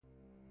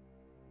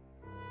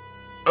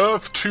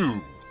Earth 2,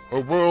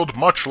 a world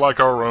much like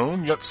our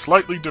own, yet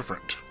slightly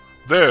different.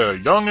 There,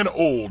 young and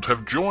old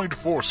have joined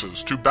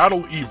forces to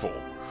battle evil,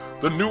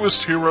 the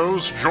newest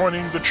heroes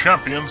joining the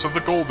champions of the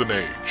Golden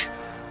Age,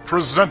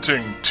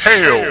 presenting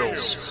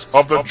Tales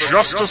of the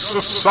Justice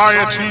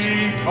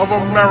Society of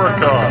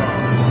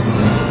America.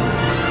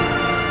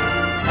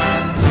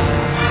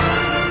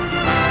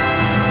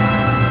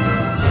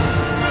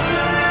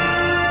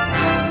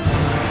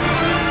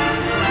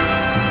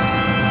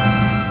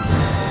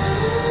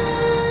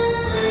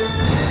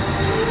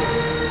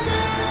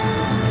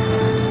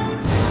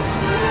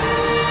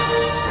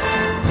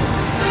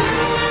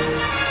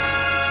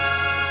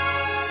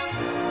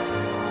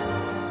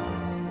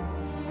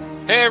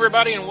 Hey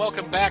everybody, and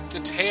welcome back to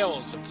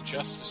Tales of the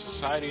Justice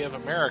Society of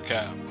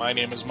America. My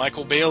name is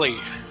Michael Bailey.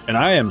 And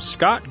I am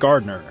Scott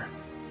Gardner.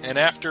 And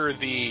after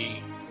the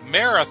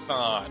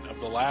marathon of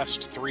the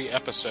last 3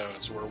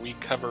 episodes, where we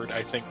covered,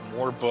 I think,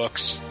 more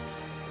books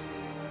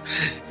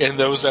in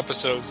those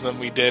episodes than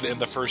we did in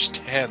the first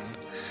 10,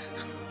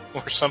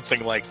 or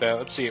something like that.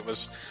 Let's see, it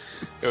was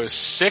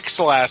 6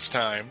 last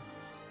time,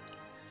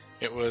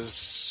 it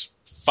was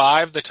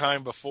 5 the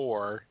time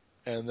before,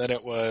 and then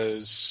it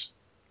was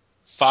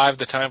 5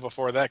 the time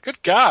before that.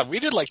 Good God, we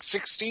did like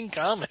 16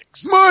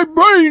 comics. My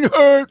brain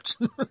hurts!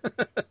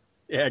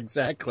 Yeah,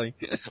 exactly.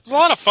 It was a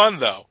lot of fun,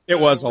 though. It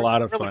was a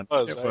lot of fun.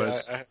 It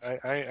was.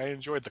 I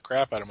enjoyed the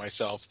crap out of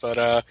myself.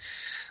 But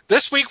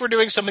this week we're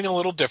doing something a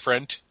little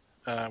different.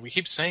 We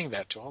keep saying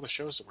that to all the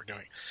shows that we're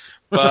doing.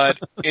 But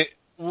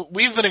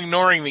we've been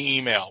ignoring the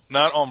email,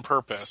 not on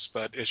purpose,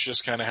 but it's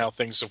just kind of how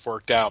things have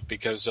worked out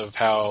because of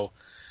how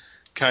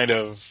kind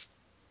of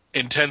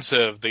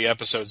intensive the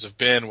episodes have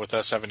been with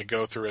us having to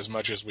go through as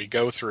much as we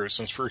go through,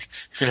 since we're,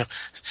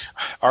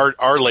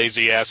 our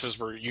lazy asses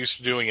were used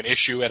to doing an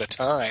issue at a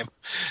time.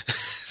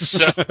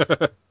 So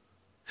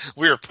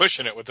we were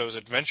pushing it with those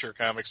adventure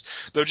comics.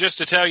 Though, just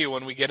to tell you,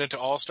 when we get into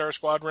All-Star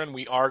Squadron,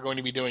 we are going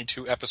to be doing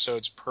 2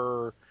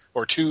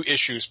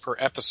 issues per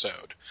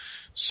episode.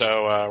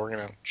 So we're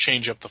going to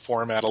change up the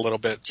format a little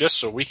bit just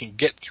so we can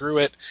get through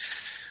it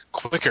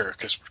quicker,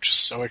 because we're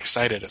just so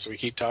excited as we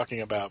keep talking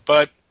about.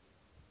 But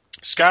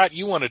Scott,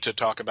 you wanted to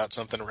talk about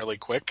something really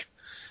quick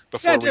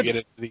before we get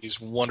into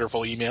these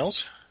wonderful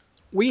emails.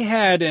 We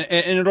had,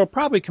 and it'll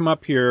probably come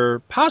up here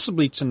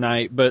possibly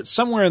tonight, but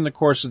somewhere in the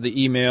course of the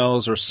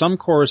emails or some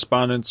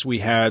correspondence we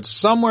had,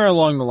 somewhere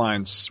along the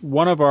lines,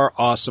 one of our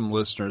awesome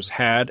listeners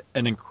had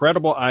an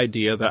incredible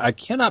idea that I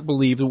cannot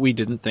believe that we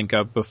didn't think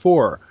of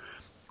before,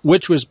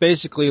 which was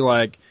basically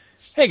like,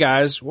 hey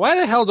guys, why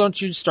the hell don't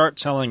you start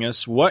telling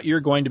us what you're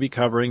going to be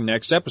covering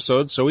next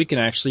episode so we can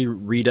actually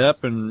read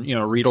up and,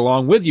 read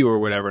along with you or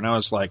whatever. And I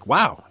was like,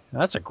 wow,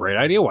 that's a great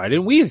idea. Why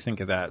didn't we think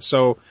of that?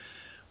 So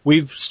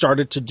we've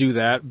started to do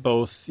that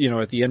both,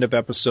 at the end of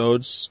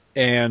episodes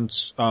and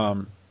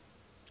on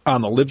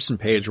the Libsyn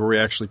page where we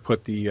actually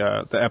put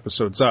the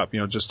episodes up,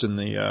 just in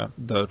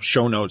the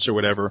show notes or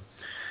whatever.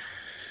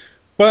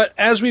 But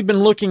as we've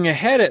been looking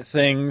ahead at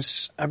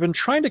things, I've been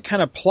trying to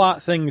kind of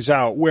plot things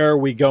out. Where are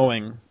we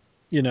going?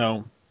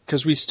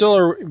 Because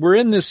we're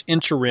in this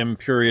interim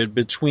period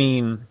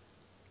between,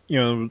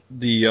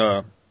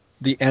 the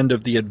end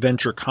of the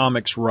Adventure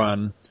Comics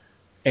run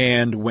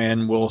and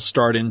when we'll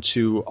start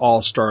into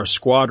All-Star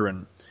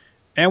Squadron.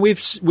 And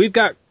we've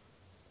got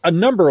a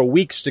number of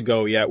weeks to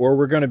go yet where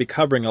we're going to be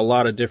covering a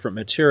lot of different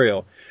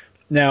material.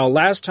 Now,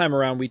 last time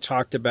around we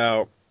talked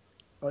about,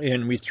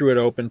 and we threw it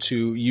open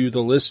to you, the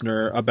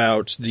listener,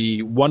 about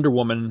the Wonder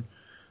Woman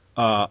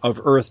of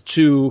Earth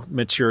 2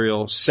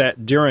 material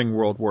set during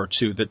World War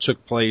II that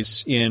took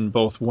place in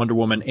both Wonder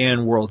Woman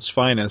and World's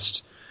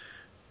Finest.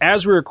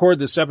 As we record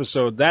this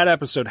episode, that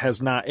episode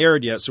has not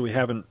aired yet, so we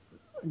haven't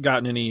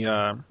gotten any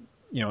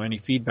any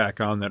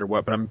feedback on that or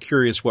what, but I'm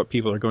curious what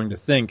people are going to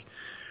think.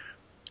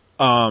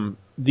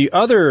 The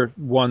other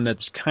one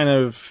that's kind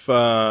of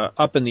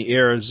up in the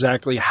air,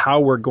 exactly how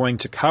we're going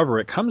to cover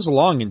it, comes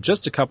along in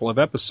just a couple of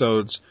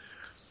episodes.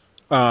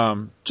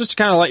 Just to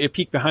kind of let you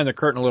peek behind the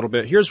curtain a little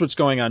bit, here's what's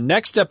going on.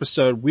 Next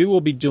episode, we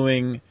will be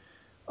doing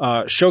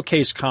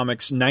Showcase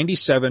Comics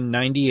 97,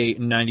 98,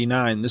 and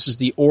 99. This is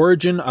the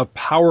Origin of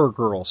Power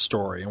Girl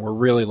story, and we're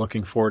really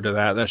looking forward to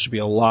that. That should be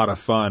a lot of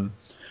fun.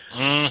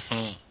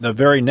 Mm-hmm. The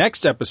very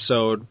next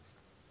episode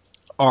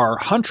are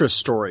Huntress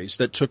stories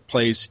that took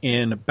place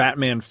in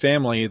Batman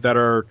Family that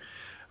are...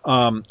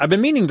 I've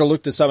been meaning to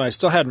look this up, and I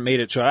still hadn't made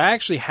it to it. I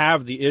actually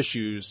have the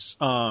issues.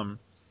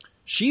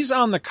 She's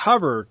on the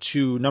cover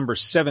to number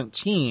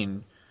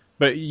 17,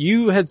 but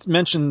you had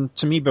mentioned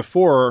to me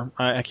before,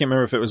 I can't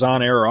remember if it was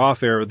on air or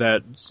off air,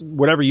 that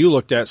whatever you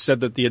looked at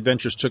said that the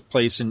adventures took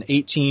place in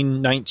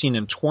 18, 19,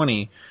 and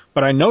 20,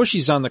 but I know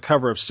she's on the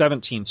cover of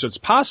 17, so it's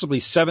possibly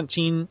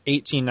 17,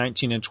 18,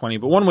 19, and 20,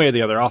 but one way or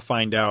the other, I'll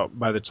find out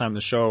by the time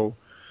the show,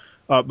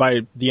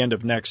 by the end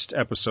of next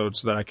episode,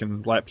 so that I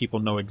can let people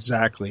know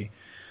exactly.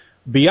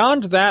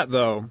 Beyond that,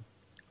 though,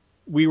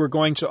 we were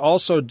going to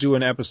also do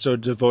an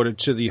episode devoted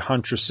to the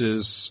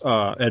Huntress's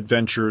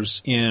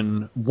adventures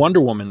in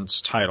Wonder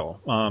Woman's title,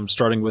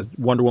 starting with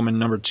Wonder Woman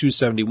number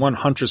 271.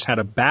 Huntress had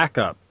a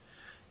backup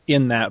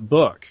in that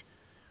book.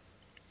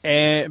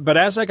 But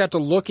as I got to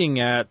looking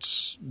at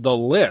the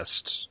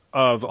list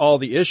of all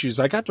the issues,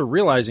 I got to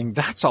realizing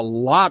that's a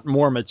lot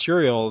more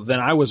material than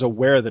I was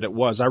aware that it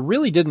was. I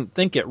really didn't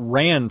think it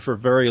ran for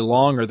very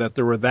long or that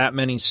there were that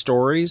many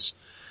stories,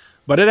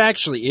 but it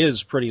actually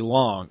is pretty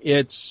long.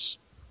 It's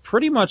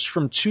pretty much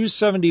from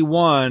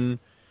 271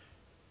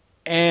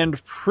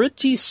 and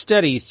pretty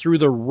steady through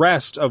the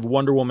rest of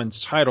Wonder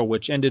Woman's title,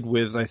 which ended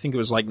with, I think it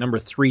was like number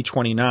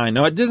 329.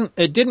 Now, it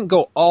didn't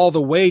go all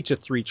the way to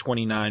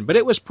 329, but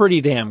it was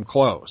pretty damn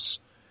close.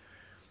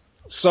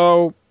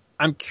 So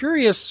I'm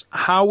curious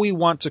how we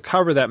want to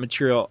cover that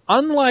material.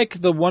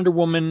 Unlike the Wonder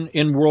Woman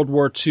in World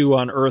War II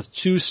on Earth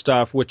 2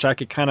 stuff, which I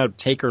could kind of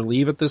take or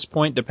leave at this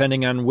point,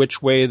 depending on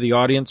which way the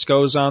audience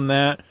goes on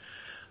that,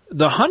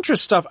 the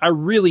Huntress stuff I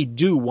really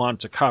do want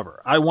to cover.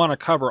 I want to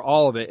cover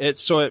all of it.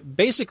 So it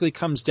basically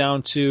comes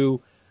down to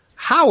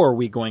how are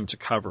we going to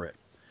cover it?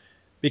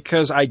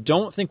 Because I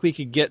don't think we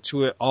could get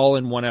to it all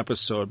in one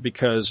episode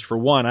because, for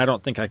one, I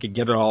don't think I could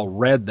get it all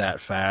read that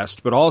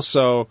fast. But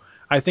also,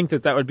 I think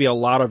that would be a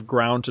lot of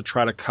ground to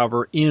try to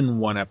cover in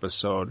one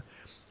episode.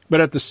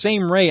 But at the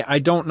same rate, I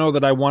don't know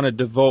that I want to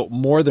devote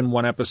more than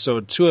one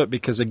episode to it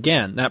because,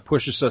 again, that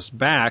pushes us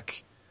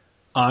back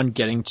on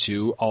getting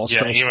to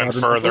All-Star even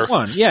Squadron further.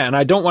 #1. Yeah, and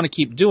I don't want to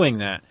keep doing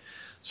that.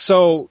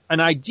 So an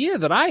idea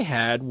that I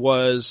had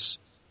was,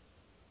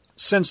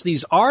 since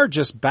these are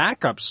just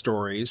backup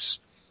stories,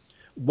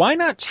 why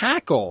not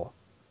tackle,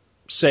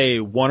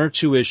 say, 1 or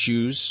 2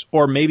 issues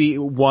or maybe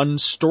one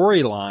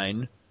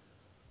storyline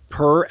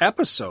per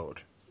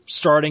episode,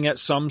 starting at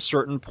some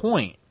certain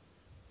point,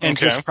 and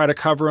just try to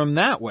cover them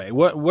that way?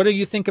 What do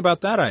you think about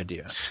that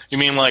idea? You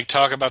mean like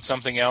talk about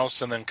something else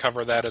and then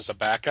cover that as a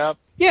backup?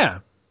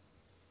 Yeah.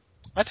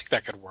 I think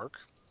that could work.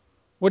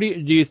 What do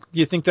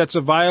you think that's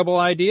a viable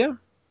idea?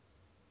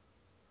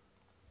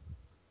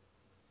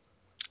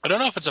 I don't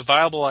know if it's a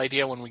viable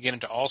idea when we get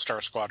into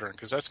All-Star Squadron,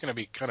 because that's going to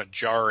be kind of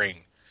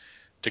jarring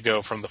to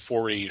go from the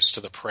 40s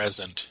to the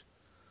present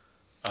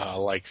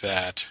like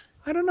that.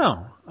 I don't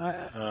know.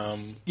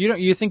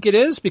 You think it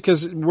is?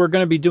 Because we're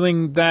going to be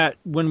doing that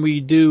when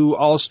we do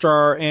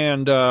All-Star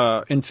and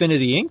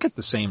Infinity Inc. at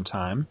the same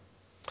time.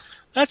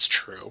 That's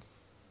true.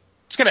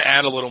 It's going to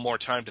add a little more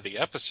time to the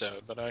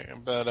episode, but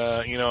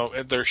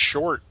they're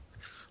short,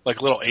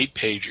 like little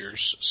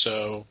 8-pagers.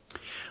 So,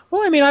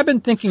 well, I mean, I've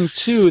been thinking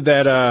too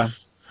that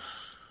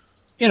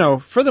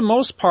for the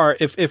most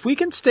part, if we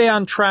can stay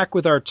on track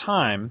with our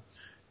time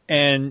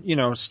and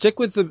stick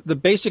with the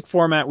basic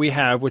format we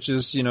have, which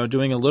is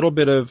doing a little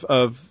bit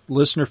of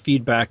listener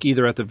feedback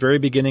either at the very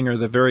beginning or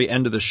the very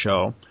end of the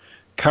show,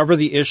 cover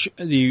the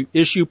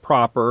issue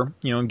proper,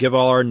 and give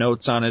all our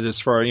notes on it as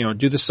far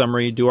do the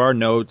summary, do our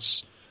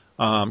notes.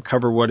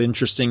 Cover what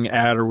interesting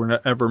ad or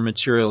whatever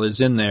material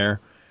is in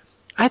there.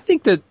 I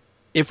think that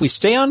if we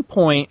stay on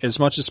point as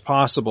much as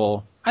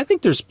possible, I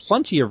think there's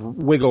plenty of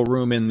wiggle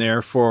room in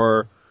there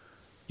for,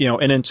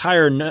 an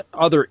entire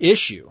other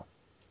issue.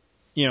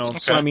 Okay.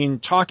 So, I mean,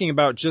 talking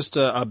about just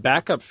a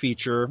backup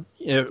feature,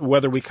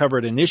 whether we cover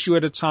it an issue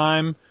at a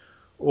time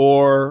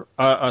or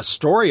a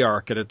story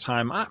arc at a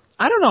time, I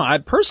don't know. I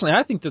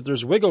think that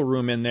there's wiggle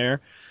room in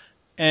there.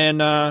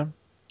 And,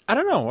 I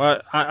don't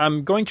know.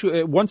 I'm going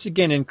to once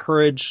again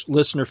encourage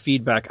listener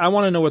feedback. I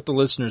want to know what the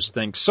listeners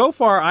think. So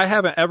far, I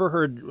haven't ever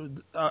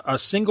heard a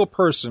single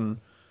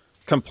person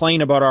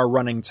complain about our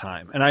running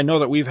time. And I know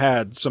that we've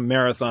had some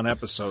marathon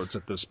episodes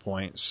at this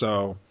point.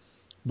 So,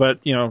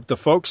 but, the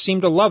folks seem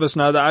to love us.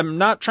 Now, I'm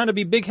not trying to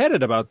be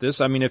big-headed about this.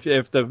 I mean,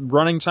 if the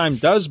running time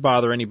does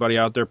bother anybody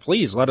out there,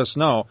 please let us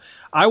know.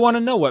 I want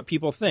to know what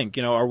people think.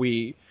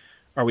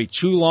 Are we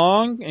too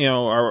long?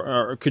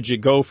 Or could you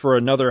go for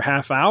another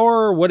half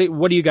hour? What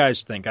do you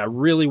guys think? I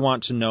really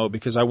want to know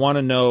because I want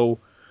to know,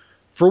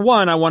 for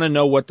one, I want to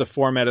know what the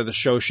format of the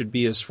show should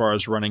be as far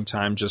as running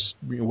time, just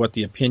what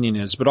the opinion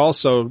is. But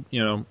also,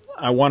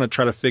 I want to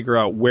try to figure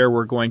out where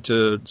we're going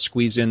to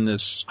squeeze in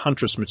this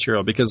Huntress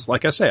material because,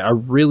 like I say, I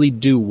really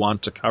do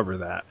want to cover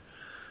that.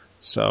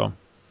 So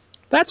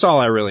that's all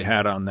I really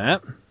had on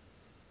that.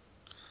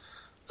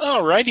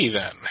 Alrighty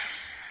then.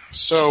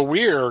 So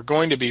we're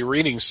going to be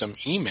reading some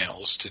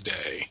emails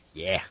today.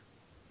 Yeah.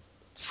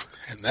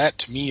 And that,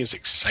 to me, is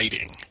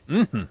exciting.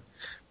 Mm-hmm.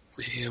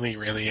 Really,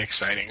 really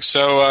exciting.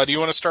 So do you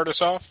want to start us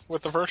off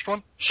with the first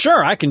one?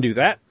 Sure, I can do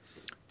that.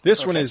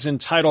 This one is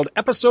entitled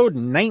Episode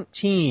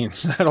 19.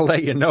 That'll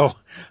let you know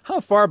how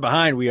far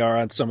behind we are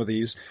on some of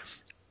these.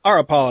 Our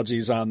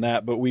apologies on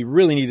that, but we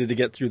really needed to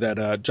get through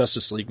that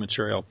Justice League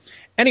material.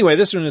 Anyway,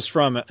 this one is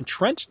from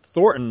Trent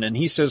Thornton, and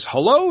he says,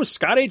 "Hello,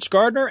 Scott H.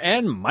 Gardner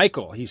and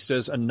Michael." He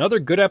says, "Another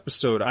good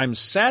episode. I'm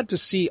sad to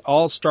see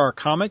All-Star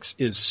Comics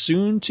is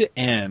soon to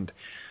end.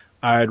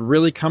 I'd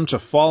really come to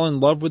fall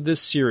in love with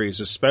this series,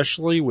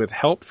 especially with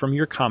help from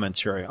your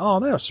commentary." Oh,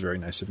 that was very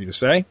nice of you to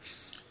say.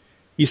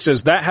 He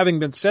says, "That having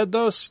been said,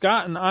 though,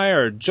 Scott and I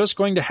are just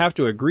going to have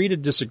to agree to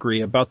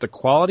disagree about the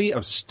quality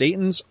of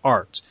Staten's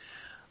art.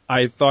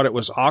 I thought it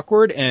was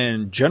awkward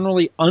and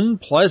generally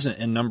unpleasant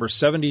in number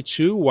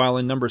 72, while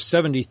in number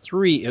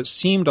 73 it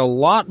seemed a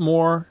lot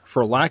more,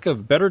 for lack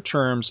of better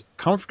terms,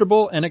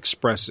 comfortable and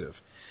expressive.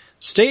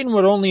 Staten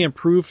would only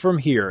improve from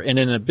here, and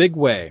in a big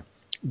way,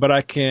 but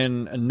I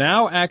can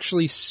now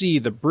actually see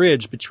the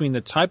bridge between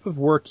the type of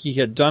work he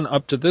had done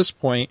up to this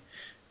point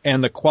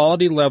and the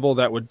quality level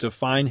that would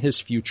define his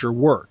future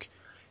work.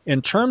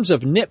 In terms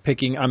of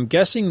nitpicking, I'm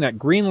guessing that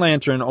Green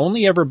Lantern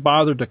only ever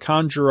bothered to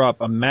conjure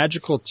up a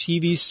magical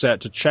TV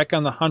set to check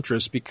on the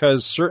Huntress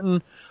because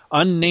certain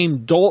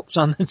unnamed dolts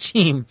on the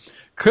team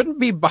couldn't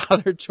be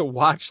bothered to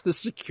watch the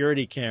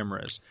security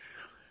cameras.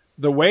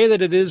 The way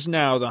that it is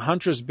now, the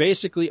Huntress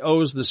basically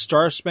owes the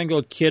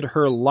Star-Spangled Kid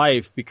her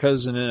life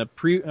because in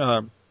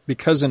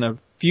a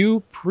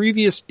few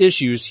previous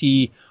issues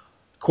he,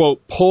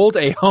 quote, pulled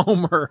a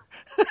homer.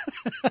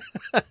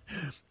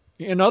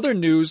 In other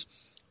news,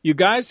 you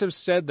guys have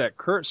said that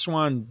Curt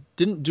Swan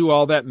didn't do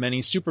all that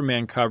many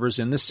Superman covers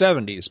in the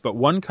 70s, but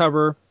one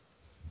cover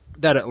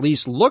that at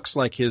least looks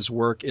like his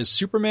work is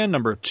Superman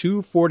number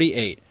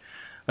 248.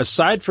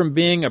 Aside from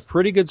being a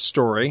pretty good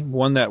story,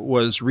 one that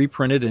was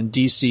reprinted in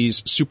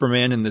DC's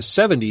Superman in the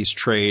 70s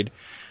trade,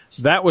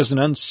 that was an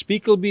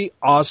unspeakably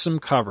awesome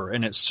cover,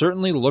 and it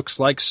certainly looks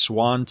like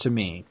Swan to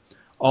me.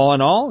 All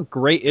in all,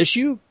 great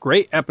issue,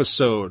 great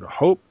episode.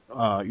 Hope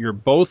you're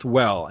both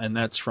well, and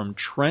that's from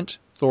Trent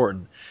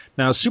Thornton.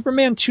 Now,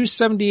 Superman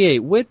 278,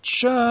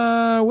 which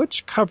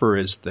cover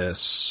is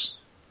this?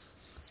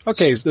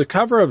 Okay, the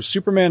cover of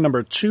Superman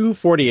number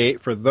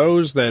 248, for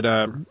those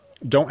that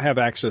don't have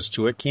access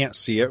to it, can't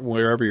see it,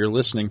 wherever you're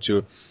listening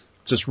to,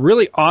 it's this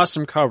really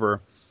awesome cover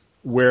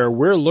where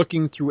we're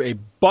looking through a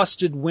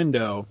busted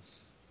window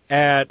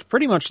at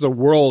pretty much the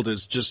world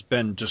has just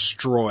been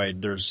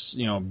destroyed. There's,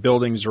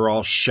 buildings are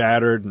all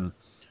shattered and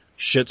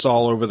shit's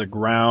all over the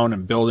ground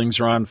and buildings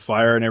are on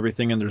fire and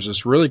everything. And there's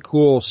this really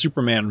cool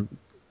Superman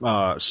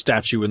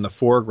statue in the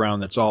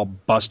foreground that's all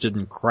busted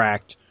and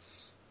cracked.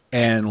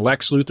 And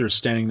Lex Luthor's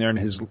standing there in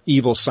his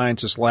evil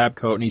scientist lab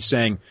coat and he's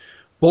saying,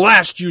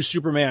 "Blast you,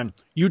 Superman.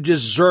 You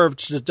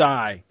deserved to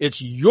die.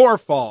 It's your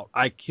fault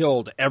I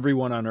killed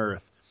everyone on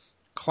Earth."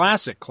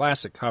 Classic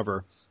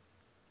cover.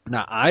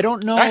 Now, I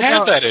don't know I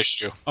have that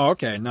issue. Oh,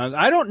 okay. Now,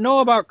 I don't know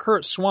about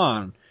Curt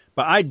Swan,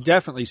 but I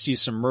definitely see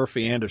some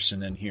Murphy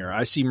Anderson in here.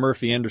 I see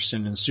Murphy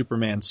Anderson in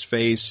Superman's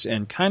face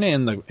and kind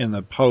of in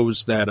the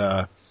pose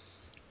that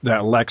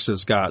Lex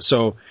has got.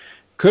 So,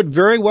 could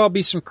very well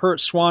be some Curt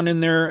Swan in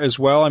there as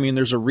well. I mean,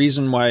 there's a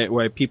reason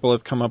why people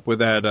have come up with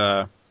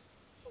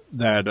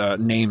that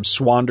name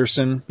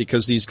Swanderson,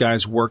 because these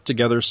guys work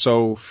together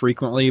so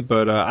frequently.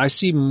 But I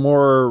see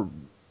more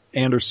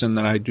Anderson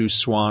than I do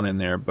Swan in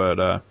there.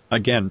 But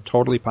again,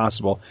 totally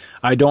possible.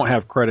 I don't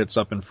have credits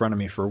up in front of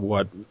me for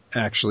what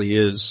actually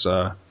is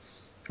or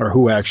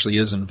who actually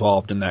is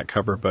involved in that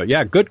cover. But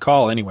yeah, good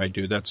call anyway,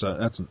 dude. That's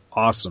an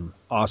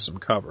awesome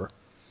cover.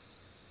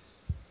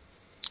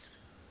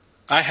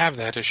 I have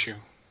that issue.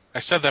 I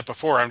said that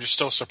before. I'm just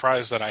still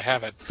surprised that I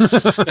have it.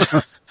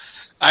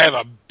 I have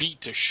a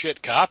beat to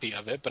shit copy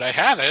of it, but I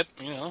have it,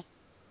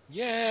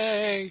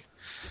 Yay!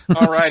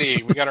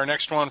 Alrighty, we got our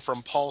next one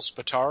from Paul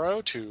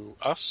Spataro to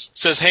us. It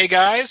says, "Hey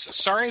guys,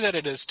 sorry that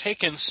it has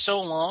taken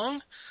so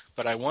long,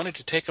 but I wanted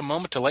to take a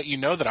moment to let you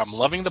know that I'm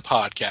loving the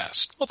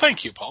podcast." Well,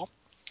 thank you, Paul.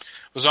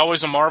 Was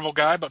always a Marvel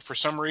guy, but for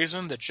some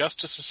reason, the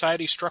Justice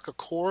Society struck a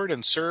chord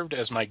and served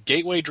as my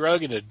gateway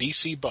drug into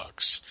DC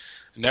books.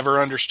 I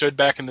never understood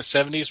back in the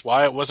 70s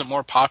why it wasn't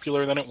more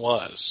popular than it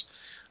was.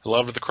 I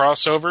loved the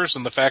crossovers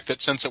and the fact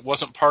that since it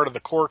wasn't part of the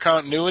core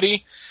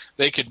continuity,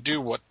 they could do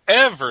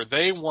whatever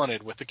they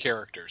wanted with the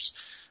characters.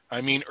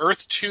 I mean,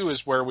 Earth 2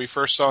 is where we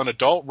first saw an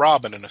adult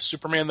Robin and a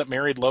Superman that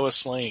married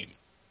Lois Lane.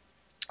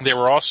 They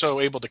were also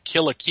able to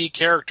kill a key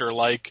character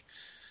like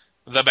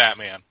the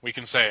Batman. We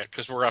can say it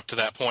because we're up to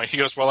that point. He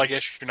goes, "Well, I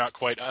guess you're not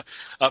quite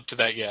up to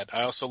that yet.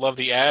 I also love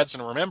the ads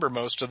and remember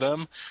most of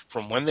them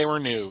from when they were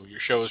new. Your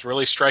show is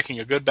really striking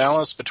a good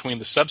balance between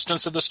the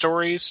substance of the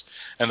stories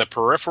and the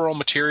peripheral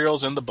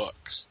materials in the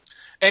books.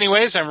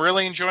 Anyways, I'm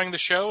really enjoying the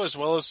show as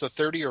well as the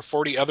 30 or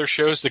 40 other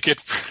shows that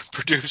get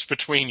produced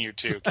between you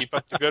two. Keep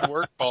up the good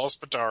work, Paul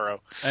Spataro."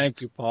 Thank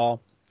you,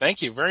 Paul.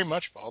 Thank you very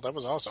much, Paul. That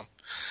was awesome.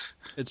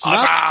 It's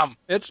awesome.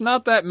 It's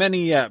not that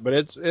many yet, but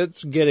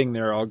it's getting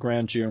there, I'll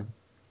grant you.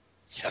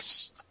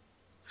 Yes.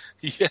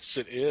 Yes,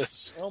 it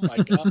is. Oh, my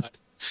God.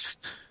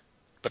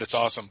 But it's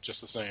awesome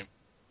just the same.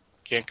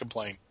 Can't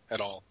complain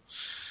at all.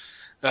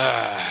 All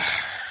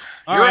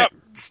right. Up.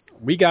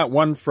 We got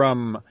one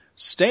from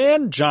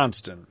Stan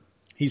Johnston.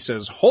 He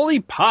says, "Holy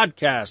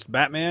podcast,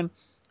 Batman."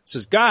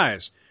 Says,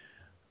 "Guys,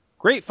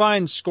 great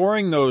find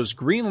scoring those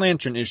Green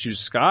Lantern issues,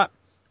 Scott.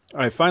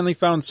 I finally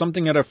found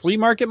something at a flea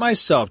market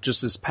myself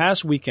just this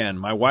past weekend.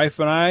 My wife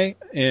and I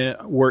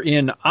were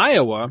in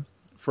Iowa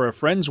for a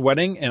friend's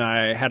wedding, and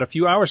I had a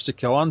few hours to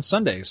kill on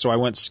Sunday. So I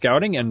went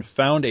scouting and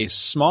found a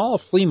small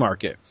flea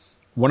market.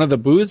 One of the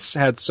booths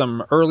had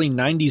some early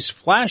 90s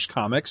Flash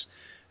comics,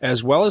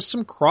 as well as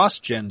some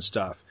cross-gen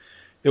stuff.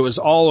 It was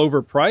all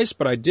overpriced,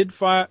 but I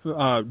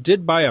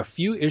did buy a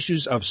few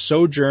issues of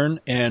Sojourn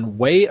and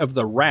Way of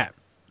the Rat,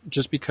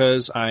 just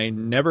because I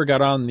never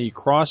got on the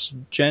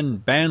cross-gen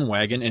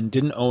bandwagon and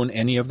didn't own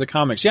any of the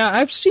comics. Yeah,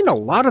 I've seen a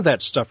lot of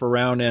that stuff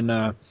around,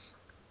 and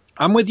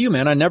I'm with you,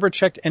 man. I never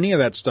checked any of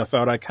that stuff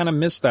out. I kind of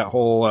missed that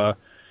whole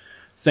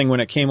thing when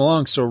it came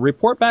along. So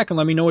report back and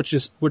let me know what you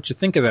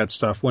think of that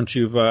stuff once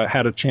you've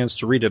had a chance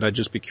to read it. I'd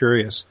just be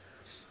curious.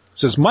 It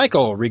says,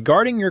 Michael,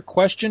 regarding your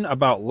question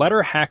about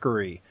letter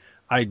hackery,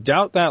 I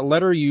doubt that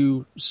letter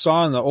you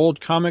saw in the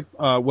old comic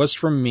was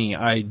from me.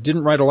 I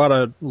didn't write a lot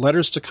of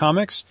letters to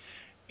comics,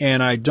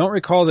 and I don't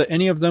recall that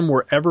any of them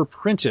were ever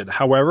printed.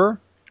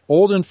 However,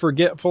 old and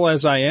forgetful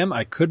as I am,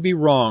 I could be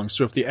wrong.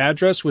 So if the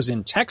address was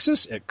in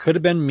Texas, it could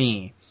have been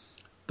me.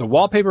 The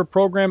wallpaper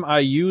program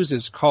I use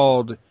is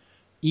called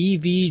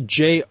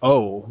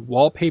EVJO,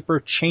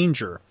 Wallpaper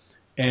Changer,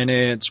 and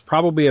it's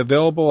probably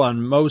available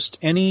on most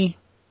any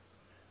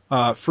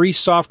free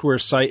software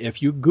site.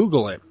 If you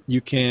Google it, you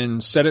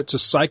can set it to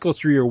cycle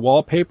through your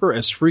wallpaper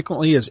as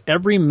frequently as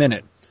every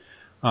minute.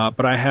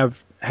 But I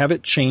have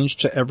it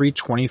changed to every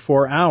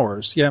 24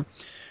 hours. Yeah,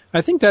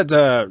 I think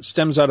that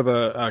stems out of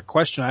a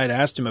question I had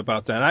asked him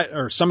about that,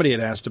 or somebody had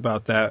asked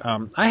about that.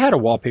 I had a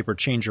wallpaper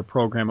changer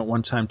program at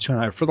one time too,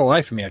 and for the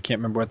life of me, I can't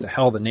remember what the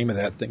hell the name of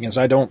that thing is.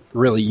 I don't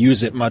really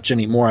use it much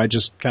anymore. I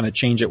just kind of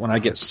change it when I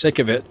get sick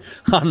of it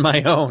on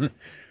my own.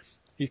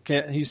 He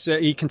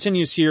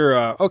continues here,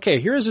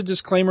 okay, here's a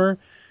disclaimer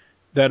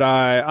that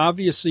I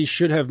obviously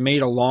should have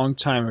made a long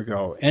time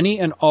ago. Any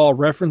and all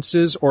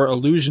references or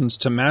allusions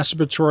to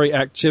masturbatory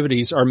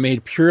activities are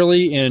made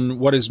purely in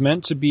what is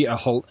meant to be a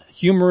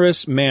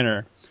humorous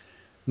manner.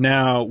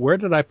 Now, where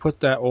did I put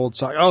that old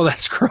sock? Oh,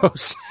 that's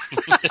gross.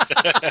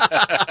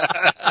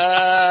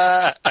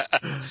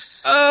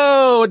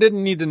 Oh,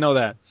 didn't need to know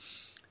that.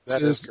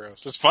 That is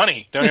gross. It's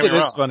funny. Don't get me wrong.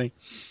 It is funny.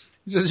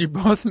 He says, you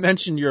both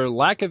mentioned your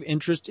lack of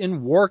interest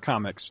in war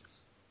comics.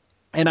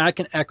 And I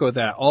can echo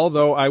that,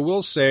 although I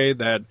will say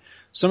that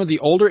some of the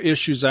older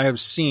issues I have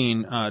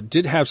seen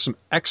did have some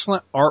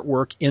excellent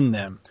artwork in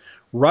them.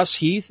 Russ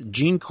Heath,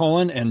 Gene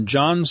Colan, and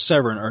John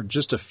Severn are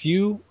just a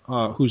few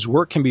whose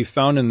work can be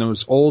found in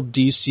those old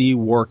DC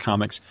war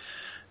comics.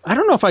 I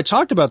don't know if I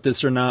talked about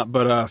this or not,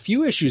 but a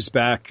few issues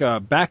back,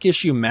 Back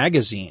Issue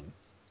Magazine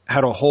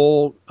had a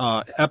whole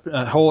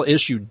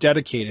issue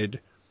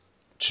dedicated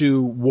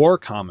to war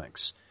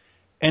comics.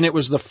 And it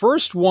was the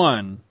first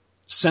one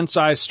since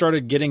I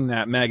started getting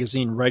that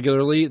magazine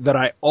regularly that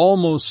I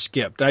almost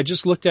skipped. I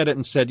just looked at it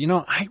and said,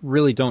 I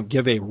really don't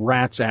give a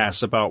rat's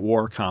ass about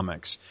war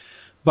comics.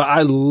 But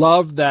I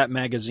loved that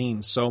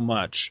magazine so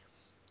much.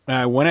 And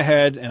I went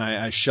ahead and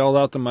I shelled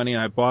out the money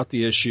and I bought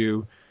the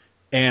issue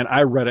and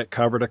I read it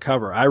cover to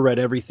cover. I read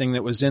everything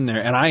that was in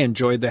there and I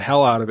enjoyed the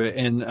hell out of it.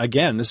 And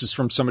again, this is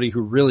from somebody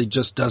who really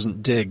just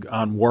doesn't dig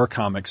on war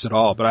comics at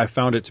all, but I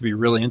found it to be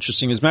really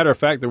interesting. As a matter of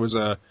fact, there was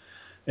an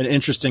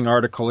interesting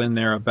article in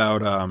there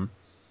about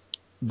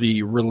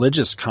the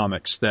religious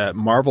comics that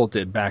Marvel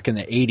did back in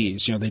the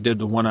 80s. They did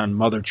the one on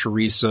Mother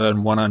Teresa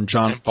and one on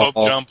John Paul.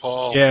 Pope John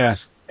Paul. Yeah.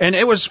 And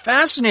it was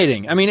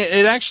fascinating. I mean,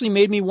 it actually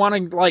made me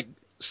want to,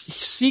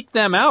 seek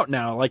them out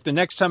now. Like, the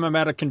next time I'm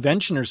at a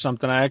convention or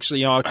something, I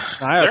actually, they're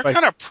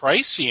kind of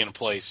pricey in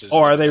places. Oh,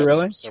 are they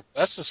really?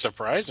 That's a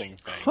surprising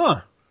thing.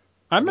 Huh.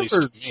 I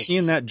remember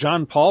seeing that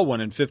John Paul one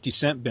in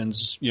 50-cent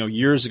bins,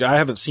 years ago. I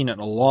haven't seen it in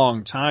a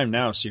long time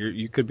now, so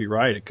you could be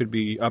right. It could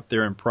be up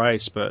there in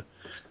price, but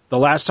the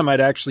last time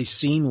I'd actually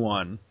seen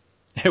one,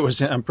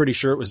 I'm pretty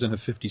sure it was in a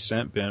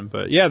 50-cent bin.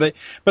 But yeah,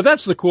 but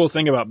that's the cool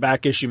thing about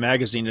Back Issue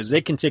Magazine is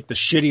they can take the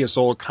shittiest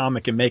old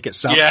comic and make it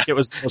sound like it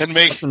was the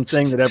most awesome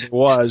thing that ever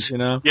was,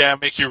 Yeah,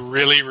 make you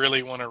really,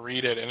 really want to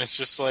read it. And it's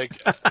just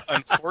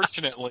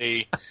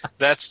unfortunately,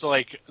 that's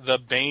the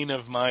bane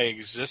of my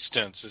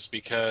existence is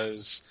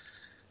because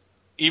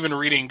even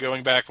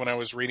going back when I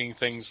was reading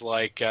things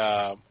like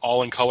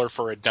All in Color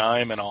for a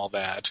Dime and all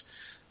that,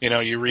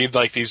 you read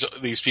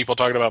these people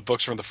talking about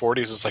books from the 40s.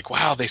 It's like,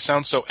 wow, they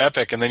sound so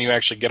epic. And then you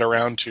actually get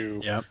around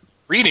to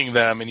reading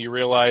them and you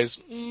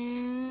realize,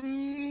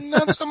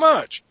 not so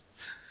much.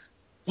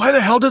 Why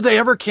the hell did they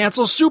ever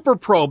cancel Super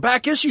Pro?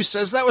 Back Issue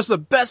says that was the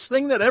best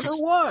thing that ever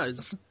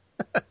was.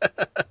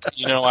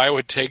 I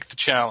would take the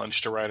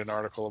challenge to write an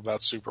article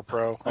about Super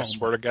Pro. I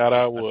swear to God,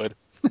 I would.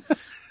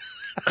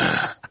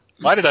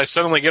 Why did I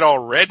suddenly get all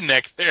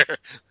redneck there?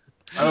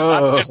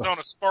 I'd piss on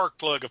a spark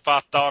plug if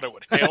I thought it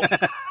would help.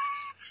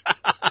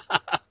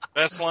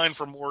 Best line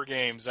from War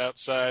Games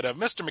outside of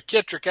Mr.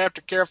 McKittrick,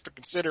 after careful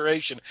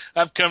consideration,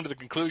 I've come to the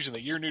conclusion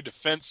that your new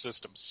defense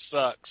system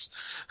sucks.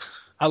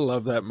 I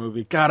love that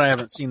movie. God, I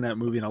haven't seen that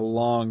movie in a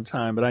long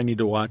time, but I need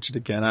to watch it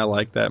again. I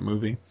like that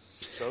movie.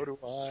 So do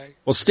I.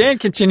 Well, Stan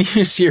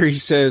continues here. He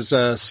says,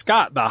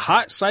 Scott, the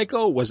Hot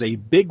Psycho was a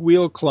big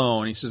wheel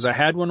clone. He says, I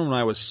had one when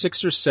I was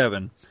 6 or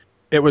 7.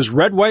 It was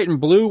red, white, and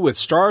blue with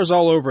stars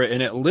all over it,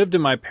 and it lived in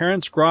my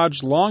parents'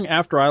 garage long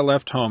after I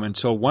left home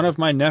until one of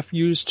my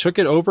nephews took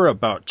it over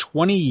about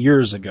 20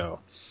 years ago.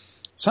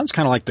 Sounds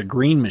kind of like the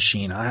Green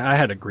Machine. I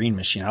had a Green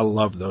Machine. I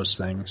love those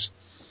things.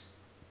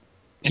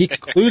 He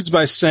concludes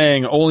by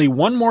saying, only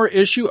one more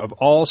issue of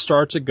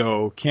All-Star to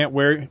go. Can't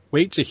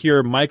wait to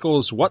hear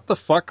Michael's what the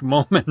fuck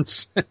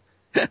moments.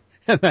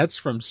 And that's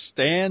from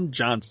Stan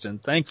Johnston.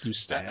 Thank you,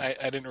 Stan.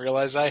 I didn't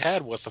realize I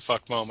had what the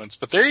fuck moments,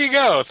 but there you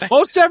go.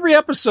 Most every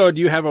episode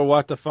you have a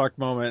what the fuck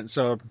moment,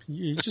 so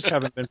you just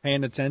haven't been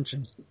paying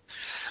attention.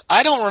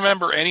 I don't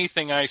remember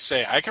anything I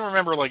say. I can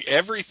remember like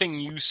everything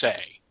you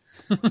say,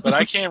 but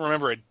I can't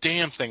remember a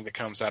damn thing that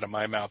comes out of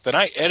my mouth. And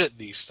I edit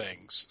these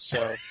things,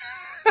 so...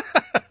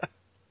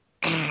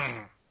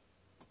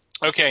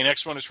 Okay,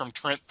 next one is from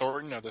Trent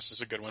Thornton. Now, this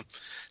is a good one.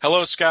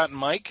 Hello, Scott and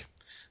Mike.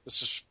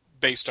 This is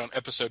based on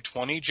episode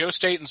 20. Joe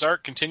Staton's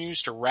art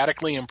continues to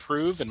radically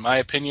improve. In my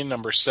opinion,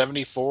 number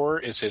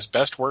 74 is his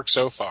best work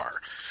so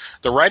far.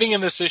 The writing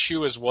in this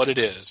issue is what it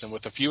is, and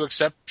with a few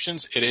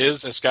exceptions, it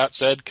is, as Scott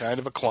said, kind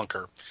of a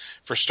clunker.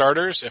 For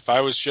starters, if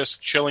I was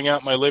just chilling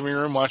out in my living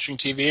room watching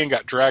TV and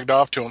got dragged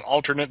off to an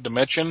alternate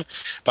dimension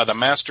by the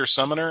Master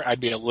Summoner, I'd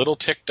be a little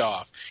ticked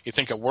off. You'd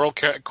think a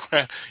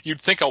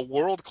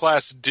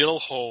world-class dill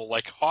hole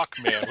like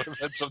Hawkman would have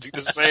had something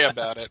to say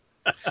about it.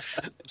 I'm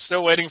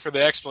still waiting for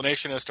the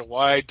explanation as to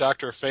why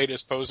Dr. Fate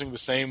is posing the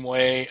same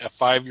way a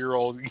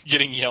 5-year-old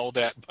getting yelled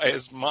at by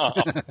his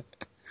mom.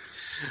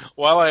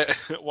 While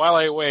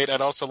I wait, I'd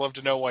also love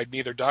to know why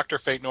neither Dr.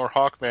 Fate nor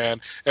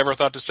Hawkman ever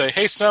thought to say,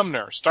 hey,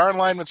 Sumner, star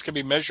alignments can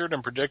be measured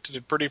and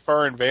predicted pretty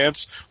far in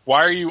advance.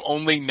 Why are you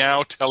only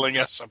now telling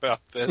us about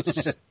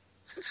this?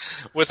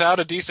 Without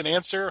a decent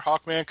answer,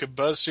 Hawkman could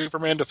buzz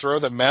Superman to throw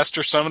the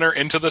Master Summoner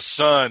into the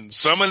sun.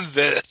 Summon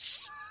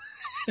this!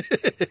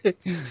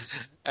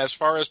 As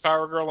far as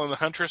Power Girl and the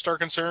Huntress are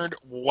concerned,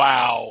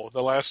 wow.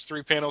 The last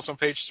 3 panels on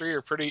page 3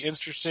 are pretty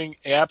interesting,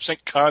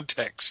 absent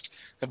context,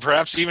 and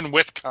perhaps even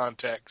with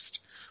context.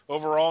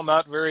 Overall,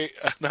 not very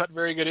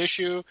good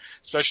issue,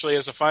 especially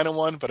as a final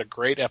one, but a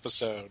great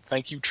episode.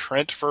 Thank you,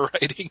 Trent, for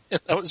writing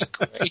it. That was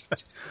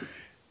great.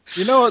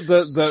 You know,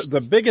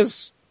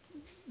 the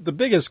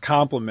biggest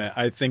compliment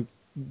I think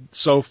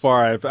so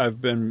far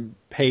I've been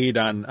paid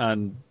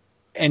on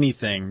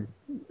anything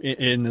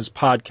in this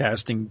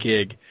podcasting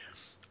gig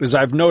is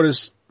I've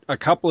noticed a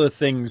couple of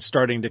things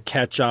starting to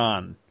catch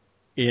on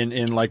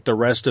in like the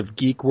rest of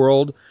Geek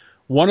World.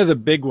 One of the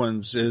big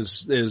ones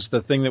is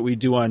the thing that we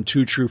do on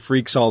Two True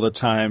Freaks all the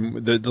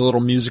time, the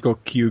little musical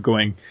cue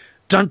going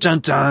dun dun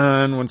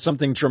dun when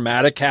something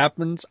dramatic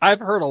happens. I've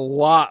heard a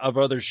lot of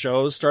other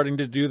shows starting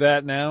to do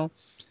that now.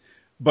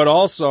 But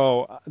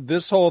also,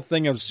 this whole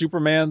thing of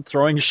Superman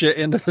throwing shit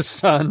into the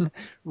sun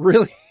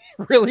really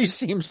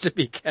seems to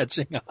be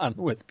catching on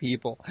with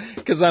people,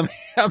 because I'm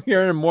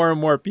hearing more and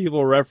more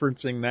people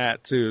referencing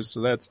that too. So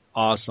that's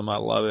awesome. I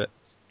love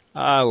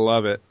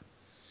it.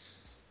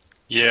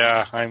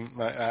 Yeah, I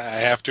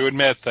have to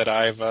admit that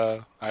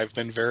I've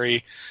been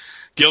very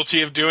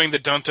guilty of doing the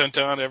dun dun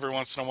dun every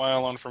once in a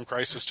while on From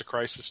Crisis to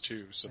Crisis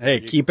too. So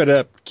hey, keep it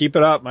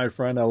up, my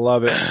friend. I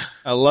love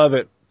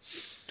it.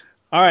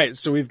 All right,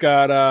 so we've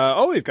got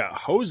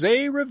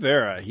Jose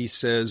Rivera. He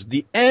says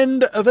the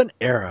end of an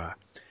era.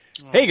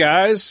 Hey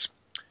guys,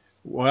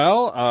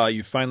 well,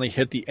 you finally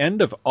hit the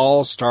end of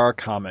All-Star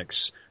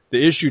Comics.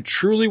 The issue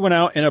truly went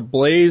out in a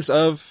blaze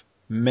of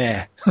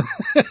meh.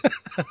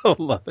 I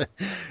love it.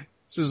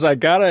 Says I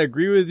gotta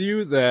agree with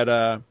you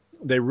that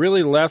they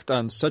really left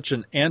on such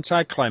an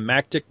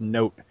anticlimactic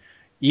note.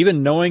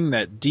 Even knowing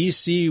that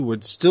DC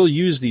would still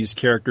use these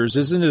characters,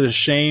 isn't it a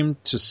shame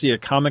to see a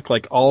comic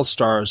like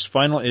All-Star's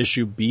final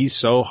issue be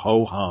so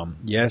ho-hum?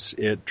 Yes,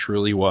 it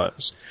truly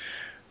was.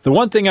 The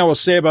one thing I will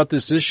say about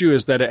this issue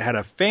is that it had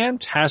a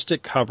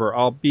fantastic cover,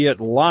 albeit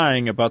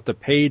lying about the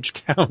page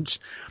count.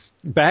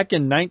 Back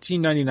in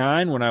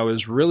 1999, when I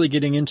was really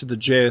getting into the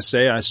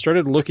JSA, I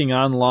started looking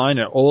online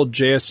at old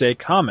JSA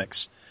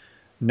comics.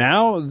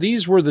 Now,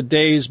 these were the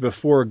days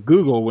before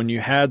Google when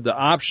you had the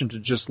option to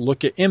just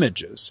look at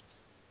images.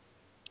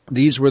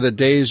 These were the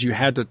days you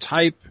had to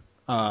type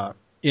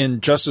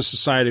in Justice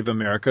Society of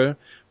America,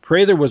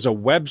 pray there was a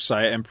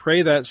website, and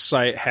pray that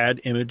site had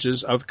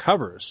images of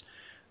covers.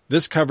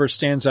 This cover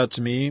stands out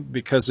to me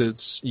because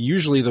it's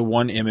usually the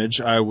one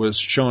image I was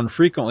shown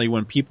frequently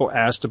when people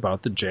asked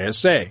about the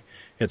JSA.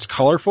 It's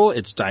colorful,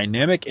 it's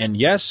dynamic, and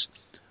yes,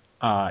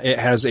 it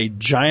has a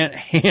giant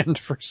hand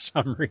for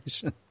some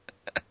reason.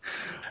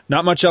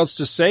 Not much else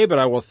to say, but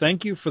I will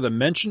thank you for the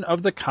mention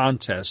of the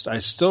contest. I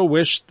still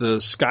wish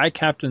the Sky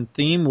Captain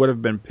theme would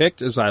have been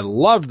picked, as I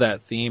love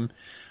that theme,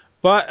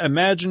 but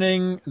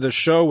imagining the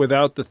show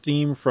without the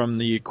theme from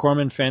the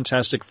Corman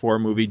Fantastic Four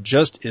movie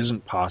just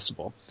isn't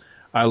possible.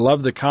 I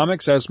love the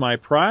comics as my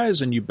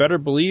prize, and you better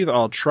believe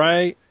I'll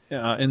try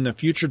in the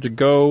future to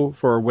go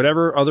for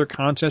whatever other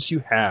contests you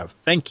have.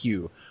 Thank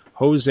you,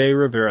 Jose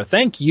Rivera.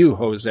 Thank you,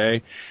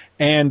 Jose.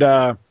 And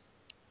I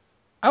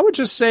would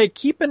just say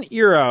keep an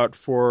ear out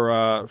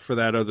for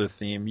that other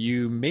theme.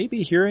 You may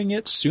be hearing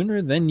it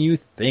sooner than you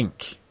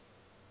think.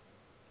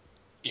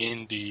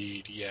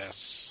 Indeed,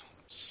 yes.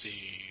 Let's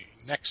see.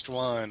 Next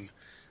one.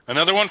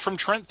 Another one from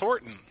Trent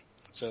Thornton.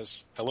 It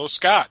says, hello,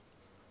 Scott.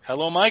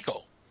 Hello,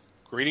 Michael.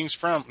 Greetings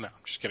from... No, I'm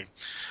just kidding.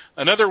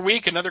 Another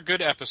week, another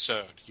good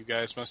episode. You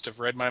guys must have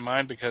read my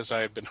mind because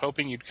I had been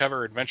hoping you'd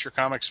cover Adventure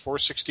Comics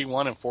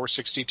 461 and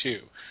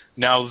 462.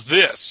 Now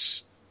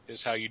this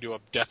is how you do a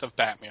Death of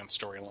Batman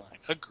storyline.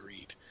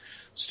 Agreed.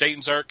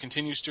 Staten's art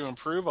continues to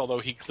improve, although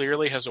he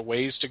clearly has a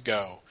ways to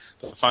go.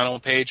 The final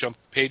panel, on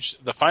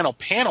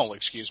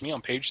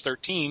page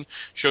 13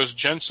 shows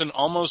Jensen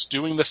almost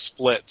doing the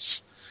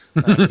splits.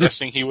 I'm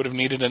guessing he would have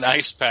needed an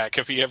ice pack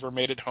if he ever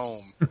made it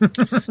home.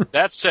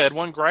 That said,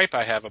 one gripe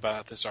I have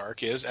about this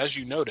arc is, as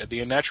you noted,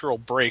 the unnatural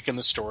break in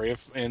the story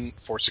in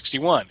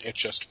 461. It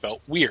just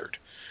felt weird.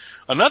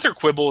 Another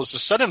quibble is the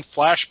sudden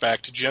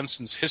flashback to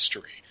Jensen's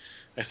history.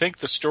 I think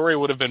the story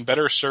would have been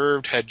better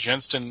served had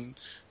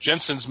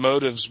Jensen's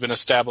motives been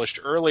established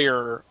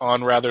earlier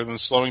on rather than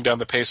slowing down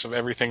the pace of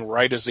everything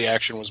right as the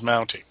action was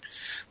mounting.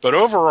 But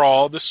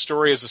overall, this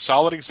story is a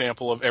solid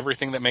example of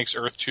everything that makes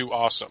Earth 2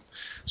 awesome.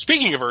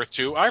 Speaking of Earth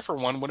 2, I, for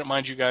one, wouldn't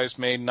mind you guys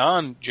made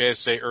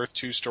non-JSA Earth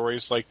 2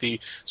 stories like the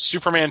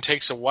Superman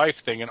Takes a Wife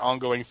thing an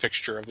ongoing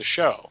fixture of the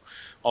show,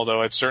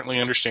 although I'd certainly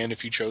understand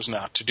if you chose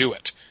not to do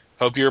it.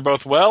 Hope you're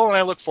both well, and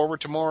I look forward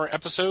to more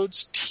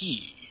episodes.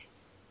 T.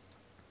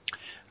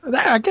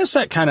 I guess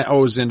that kind of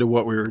owes into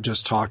what we were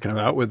just talking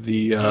about with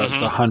the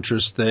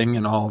Huntress thing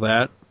and all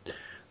that.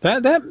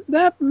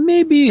 That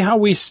may be how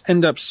we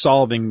end up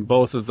solving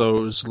both of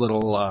those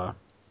little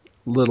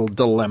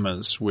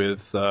dilemmas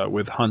with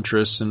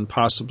Huntress and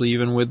possibly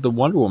even with the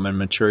Wonder Woman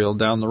material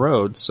down the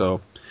road.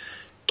 So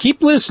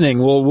keep listening.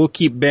 We'll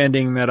keep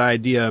banding that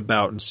idea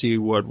about and see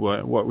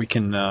what we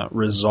can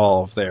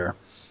resolve there.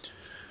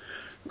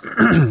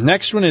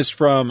 Next one is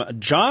from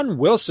John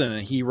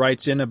Wilson. He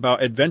writes in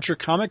about Adventure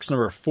Comics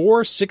number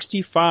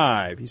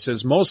 465. He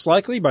says, most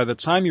likely by the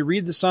time you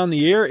read this on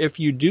the air, if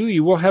you do,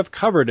 you will have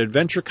covered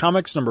Adventure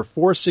Comics number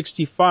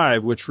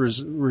 465, which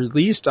was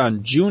released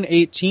on June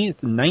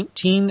 18th,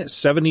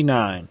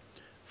 1979.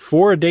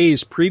 4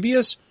 days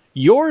previous,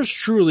 yours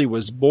truly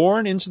was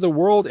born into the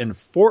world in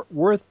Fort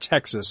Worth,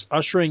 Texas,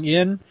 ushering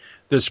in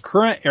this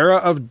current era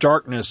of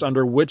darkness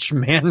under which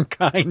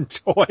mankind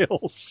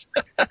toils.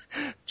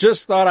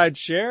 Just thought I'd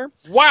share.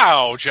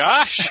 Wow,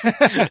 Josh.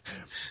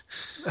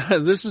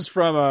 This is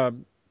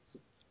from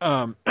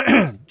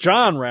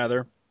John,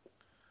 rather.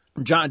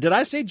 John, did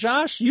I say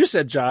Josh? You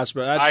said Josh,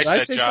 but I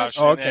said Josh.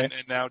 Oh, okay. And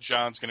now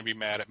John's going to be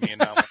mad at me and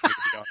not want me to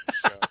be on the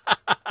show.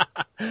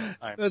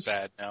 I'm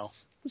sad now.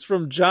 It's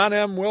from John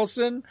M.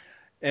 Wilson.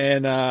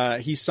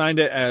 And he signed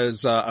it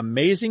as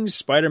Amazing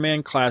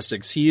Spider-Man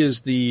Classics. He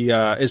is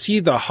is he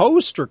the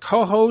host or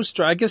co-host?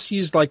 Or I guess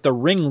he's like the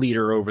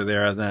ringleader over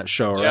there on that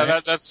show, right? Yeah,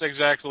 that's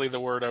exactly the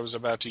word I was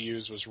about to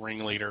use, was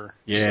ringleader.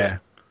 Yeah.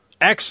 So.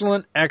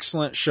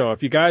 Excellent show.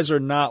 If you guys are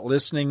not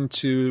listening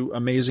to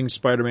Amazing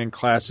Spider-Man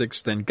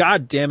Classics, then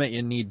God damn it,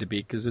 you need to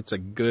be, because it's a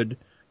good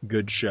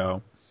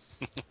show.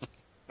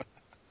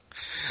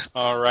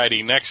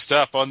 Alrighty, next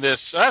up on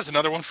this, that's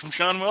another one from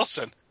John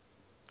Wilson.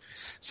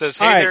 Says,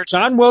 hey, all right, there,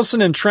 John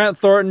Wilson and Trent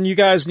Thornton, you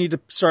guys need to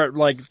start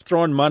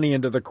throwing money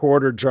into the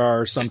quarter jar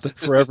or something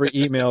for every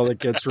email that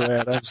gets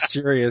read. I'm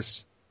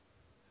serious.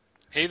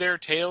 Hey there,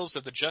 Tales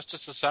of the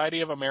Justice Society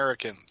of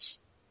Americans.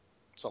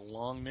 It's a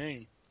long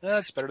name.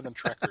 That's better than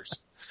Trekkers.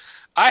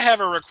 I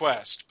have a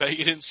request. Bet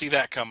you didn't see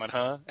that coming,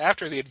 huh?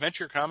 After the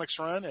Adventure Comics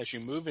run, as you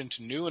move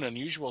into new and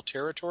unusual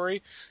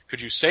territory,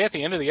 could you say at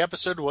the end of the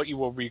episode what you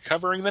will be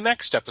covering the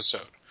next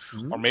episode?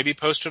 Mm-hmm. Or maybe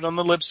post it on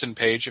the Libsyn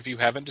page if you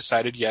haven't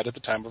decided yet at the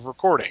time of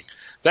recording.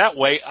 That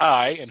way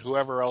I, and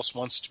whoever else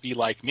wants to be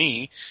like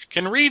me,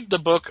 can read the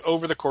book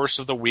over the course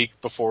of the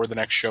week before the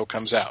next show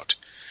comes out.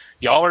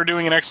 Y'all are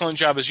doing an excellent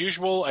job as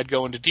usual. I'd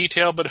go into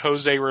detail, but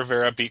Jose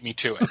Rivera beat me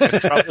to it.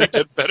 And probably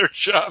did a better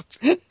job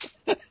than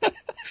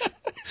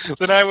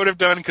I would have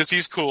done because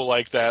he's cool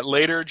like that.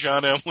 Later,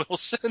 John M.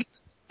 Wilson.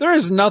 There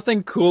is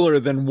nothing cooler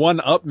than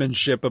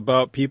one-upmanship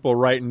about people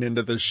writing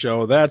into the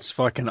show. That's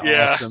fucking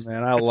awesome,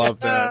 man. I love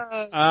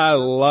that. I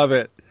love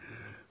it.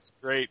 It's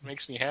great.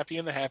 Makes me happy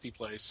in the happy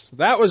place. So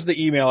that was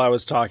the email I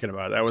was talking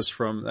about. That was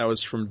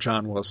from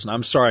John Wilson.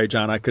 I'm sorry,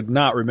 John. I could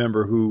not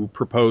remember who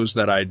proposed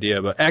that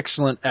idea, but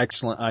excellent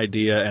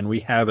idea, and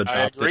we have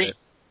adopted I agree. it.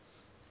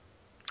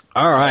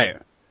 All right.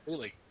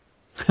 Really?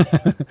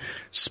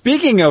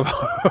 Speaking of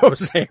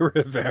Jose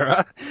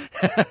Rivera,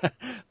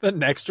 the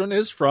next one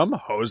is from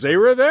Jose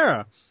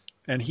Rivera,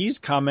 and he's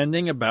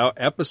commenting about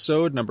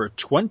episode number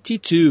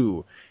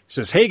 22. He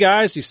says, hey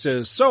guys, he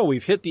says, so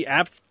we've hit the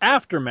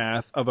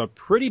aftermath of a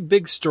pretty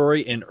big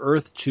story in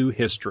Earth 2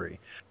 history.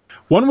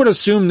 One would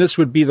assume this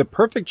would be the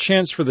perfect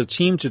chance for the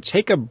team to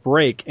take a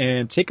break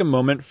and take a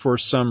moment for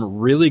some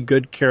really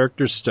good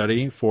character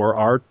study for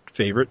our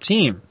favorite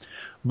team.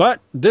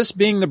 But this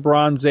being the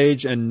Bronze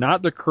Age and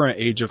not the current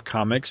age of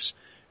comics,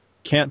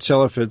 can't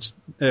tell if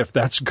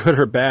that's good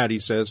or bad, he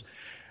says.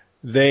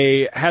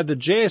 They had the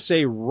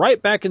JSA right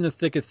back in the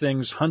thick of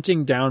things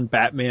hunting down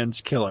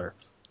Batman's killer.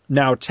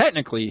 Now,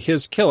 technically,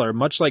 his killer,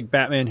 much like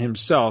Batman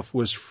himself,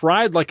 was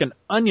fried like an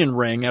onion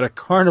ring at a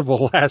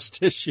carnival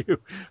last issue.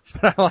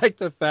 But I like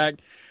the fact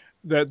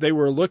that they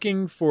were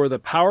looking for the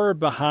power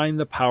behind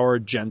the power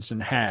Jensen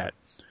had.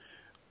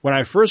 When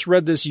I first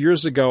read this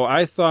years ago,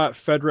 I thought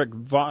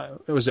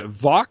was it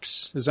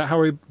Vox? Is that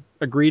how we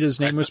agreed his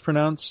name was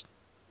pronounced?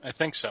 I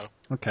think so.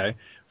 Okay.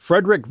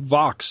 Frederick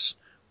Vox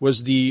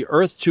was the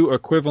Earth 2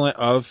 equivalent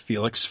of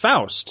Felix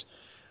Faust.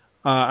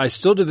 I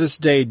still to this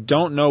day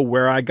don't know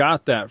where I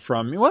got that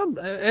from. Well,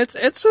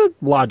 it's a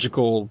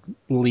logical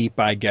leap,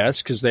 I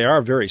guess, because they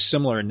are very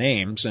similar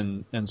names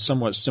and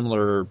somewhat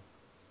similar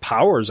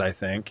powers, I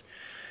think.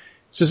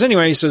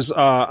 He says,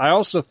 I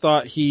also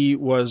thought he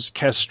was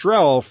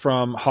Kestrel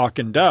from Hawk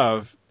and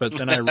Dove, but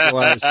then I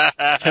realized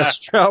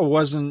Kestrel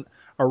wasn't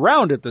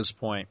around at this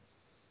point.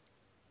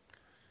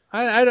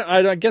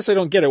 I guess I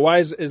don't get it. Why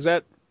is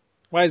that?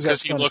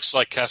 Because he looks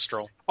like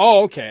Kestrel.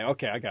 Oh, okay, I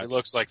got it. He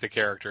looks like the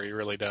character. He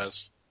really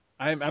does.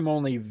 I'm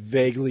only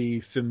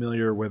vaguely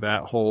familiar with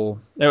that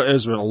whole. It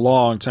was a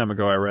long time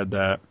ago I read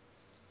that.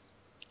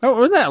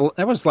 Oh,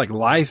 that was like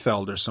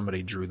Liefeld or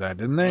somebody drew that,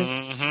 didn't they?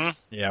 Mm-hmm.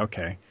 Yeah,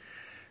 okay.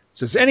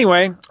 Says,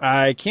 anyway,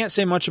 I can't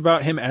say much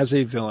about him as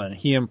a villain.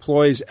 He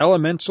employs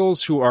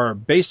elementals who are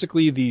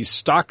basically the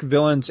stock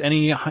villains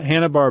any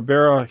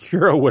Hanna-Barbera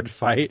hero would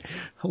fight.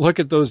 Look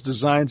at those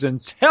designs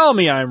and tell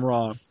me I'm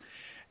wrong.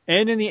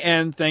 And in the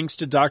end, thanks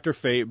to Dr.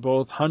 Fate,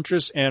 both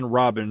Huntress and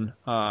Robin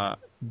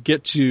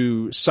get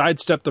to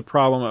sidestep the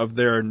problem of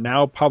their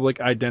now public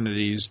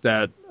identities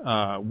that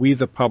we,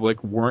 the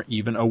public, weren't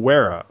even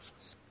aware of.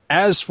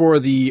 As for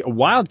the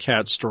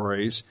Wildcat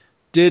stories,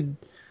 did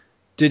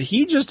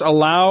he just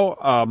allow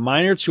a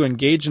minor to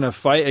engage in a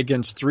fight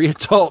against 3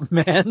 adult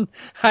men?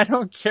 I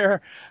don't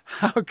care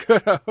how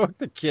good a hook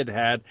the kid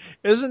had.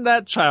 Isn't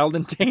that child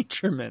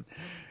endangerment?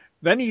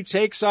 Then he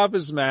takes off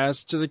his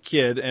mask to the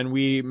kid, and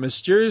we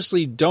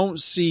mysteriously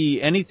don't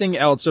see anything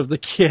else of the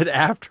kid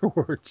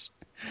afterwards.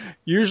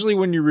 Usually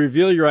when you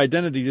reveal your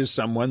identity to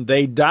someone,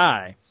 they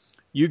die.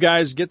 You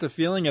guys get the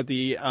feeling at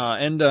the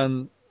end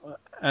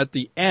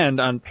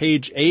on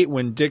page 8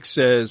 when Dick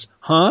says,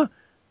 huh?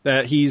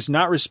 That he's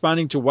not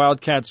responding to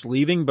Wildcat's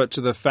leaving, but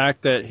to the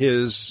fact that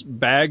his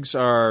bags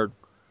are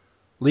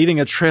leaving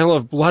a trail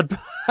of blood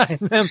behind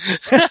them.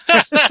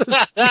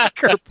 A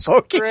sneaker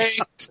poking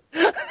Great.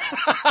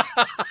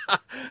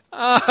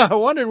 I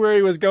wondered where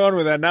he was going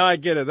with that. Now I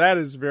get it. That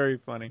is very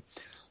funny. It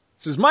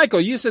says, Michael,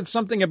 you said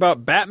something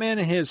about Batman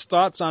and his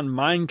thoughts on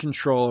mind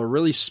control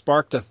really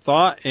sparked a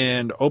thought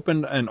and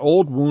opened an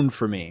old wound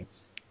for me.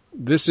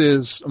 This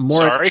is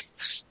more. Sorry.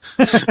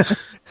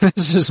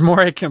 This is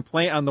more a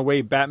complaint on the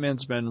way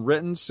Batman's been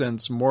written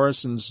since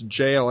Morrison's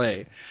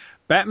JLA.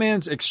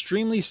 Batman's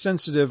extremely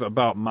sensitive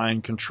about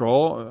mind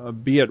control,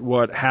 be it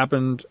what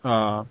happened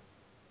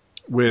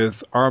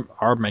with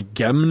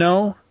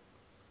Armagemno.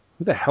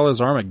 Who the hell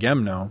is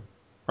Armagemno?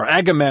 Or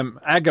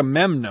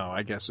Agamemno,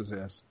 I guess it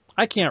is.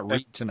 I can't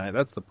read tonight.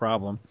 That's the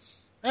problem.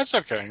 That's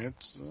okay.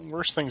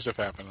 Worse things have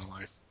happened in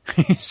life.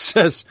 He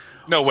says...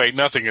 No, wait,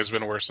 nothing has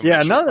been worse than yeah,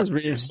 this.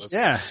 nothing's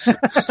yeah.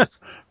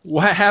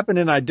 What happened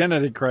in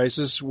Identity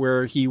Crisis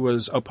where he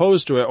was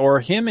opposed to it, or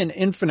him in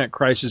Infinite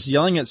Crisis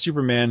yelling at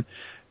Superman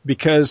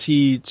because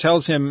he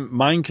tells him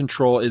mind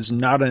control is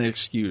not an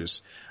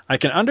excuse. I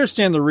can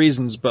understand the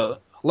reasons,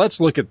 but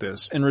let's look at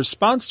this. In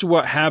response to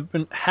what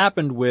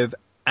happened with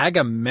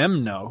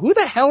Agamemno. Who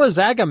the hell is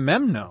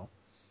Agamemno?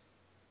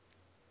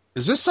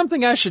 Is this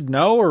something I should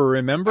know or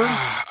remember?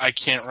 I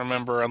can't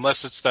remember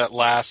unless it's that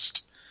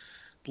last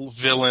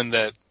villain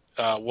that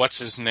what's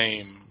his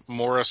name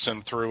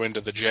Morrison threw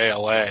into the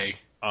JLA.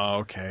 Oh,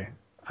 okay.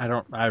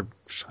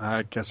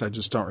 I guess I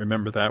just don't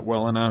remember that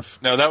well enough.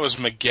 No, that was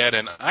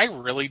Mageddon. I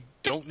really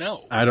don't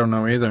know. I don't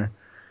know either. It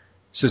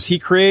says he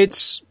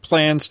creates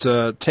plans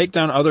to take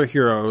down other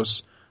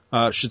heroes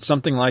should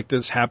something like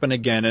this happen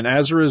again, and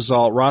as a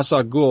result, Ra's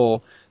al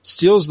Ghul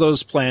steals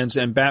those plans,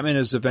 and Batman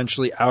is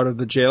eventually out of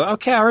the jail.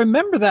 Okay, I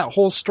remember that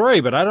whole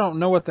story, but I don't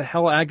know what the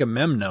hell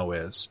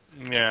Agamemno is.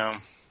 Yeah.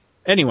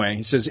 Anyway,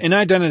 he says, in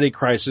Identity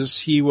Crisis,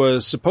 he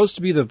was supposed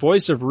to be the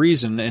voice of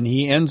reason, and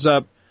he ends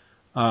up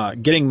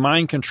getting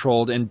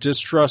mind-controlled and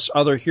distrusts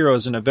other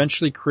heroes and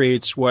eventually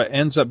creates what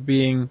ends up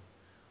becoming,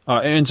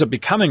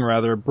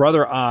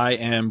 Brother Eye,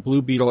 and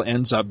Blue Beetle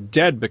ends up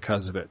dead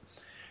because of it.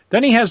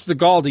 Then he has the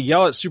gall to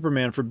yell at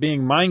Superman for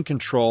being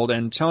mind-controlled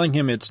and telling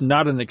him it's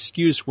not an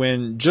excuse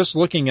when, just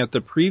looking at the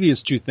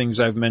previous two things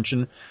I've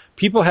mentioned,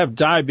 people have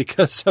died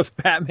because of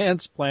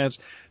Batman's plans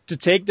to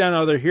take down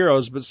other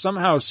heroes, but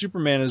somehow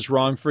Superman is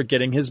wrong for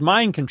getting his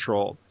mind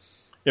controlled.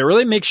 It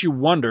really makes you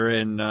wonder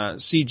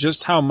and see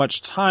just how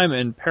much time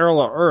in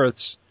parallel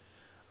Earths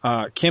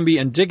can be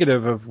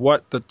indicative of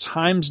what the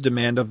times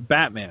demand of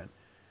Batman.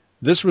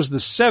 This was the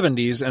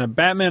 70s, and a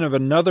Batman of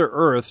another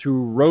Earth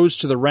who rose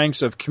to the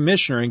ranks of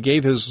commissioner and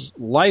gave his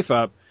life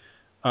up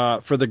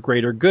for the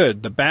greater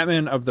good. The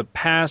Batman of the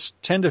past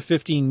 10 to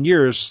 15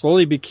 years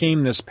slowly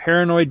became this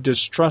paranoid,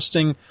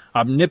 distrusting,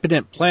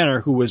 omnipotent planner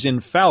who was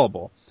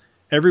infallible.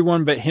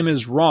 Everyone but him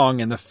is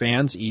wrong, and the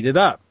fans eat it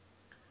up.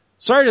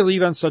 Sorry to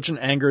leave on such an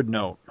angered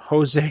note.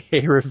 Jose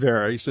A.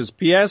 Rivera. He says,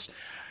 P.S.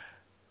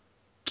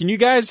 Can you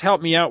guys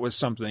help me out with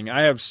something?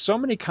 I have so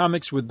many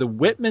comics with the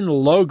Whitman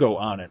logo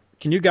on it.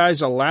 Can you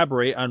guys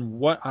elaborate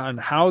on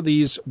how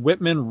these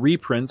Whitman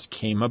reprints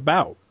came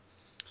about?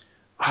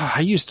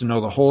 I used to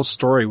know the whole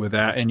story with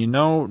that, and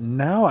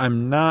now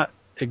I'm not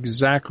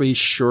exactly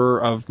sure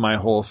of my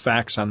whole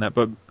facts on that,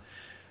 but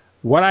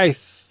what I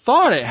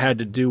thought it had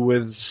to do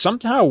with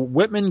somehow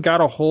Whitman got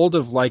a hold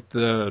of like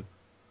the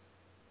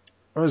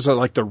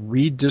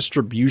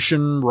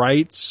redistribution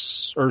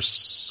rights or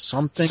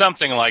something?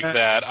 Something like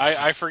that.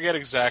 I forget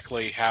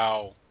exactly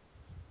how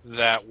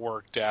that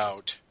worked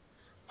out.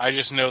 I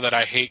just know that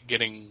I hate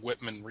getting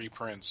Whitman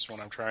reprints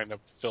when I'm trying to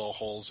fill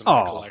holes in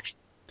my collection.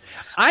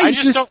 I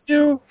just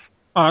don't.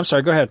 Oh, I'm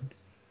sorry. Go ahead.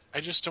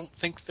 I just don't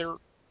think they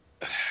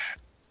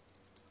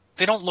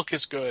don't look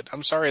as good.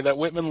 I'm sorry, that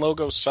Whitman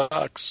logo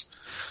sucks.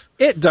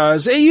 It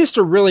does. It used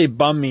to really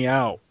bum me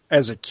out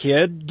as a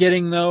kid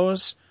getting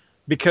those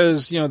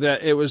because that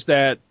it was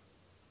that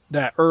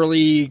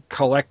early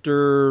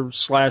collector /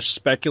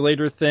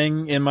 speculator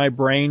thing in my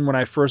brain when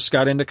I first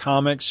got into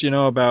comics.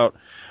 About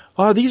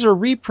these are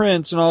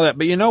reprints and all that.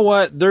 But you know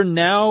what?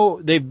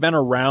 They've been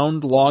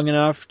around long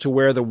enough to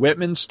where the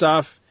Whitman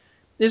stuff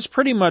is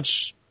pretty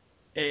much.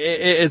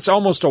 It's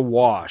almost a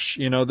wash.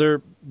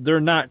 They're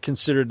not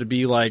considered to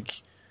be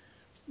like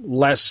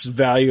less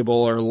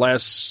valuable or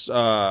less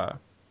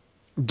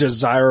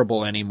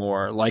desirable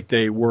anymore like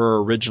they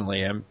were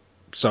originally. And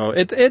so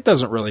it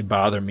doesn't really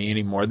bother me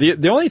anymore.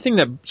 The only thing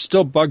that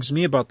still bugs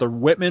me about the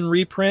Whitman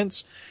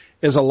reprints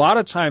is a lot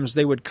of times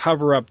they would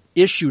cover up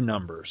issue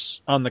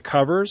numbers on the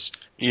covers.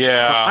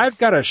 Yeah. So I've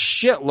got a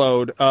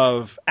shitload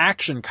of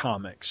Action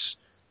Comics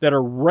that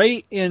are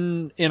right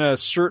in a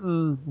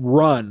certain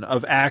run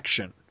of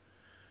Action.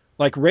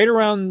 Like right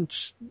around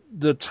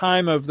the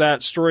time of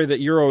that story that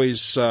you're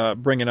always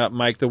bringing up,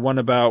 Mike, the one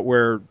about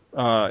where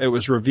it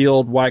was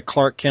revealed why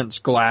Clark Kent's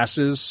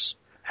glasses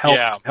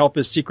help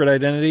his secret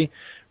identity.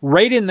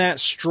 Right in that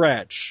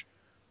stretch,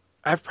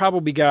 I've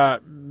probably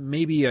got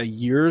maybe a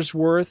year's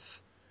worth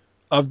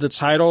of the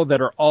title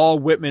that are all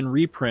Whitman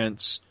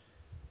reprints,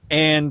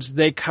 and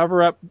they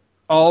cover up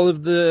all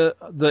of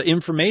the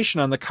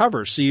information on the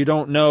cover, so you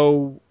don't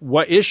know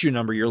what issue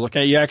number you're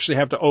looking at. You actually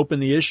have to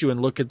open the issue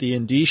and look at the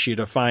indicia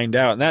to find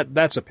out, and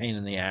that's a pain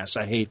in the ass.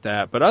 I hate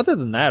that. But other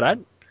than that,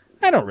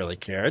 I don't really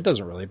care. It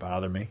doesn't really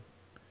bother me.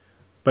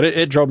 But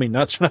it drove me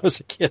nuts when I was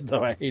a kid,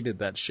 though. I hated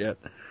that shit.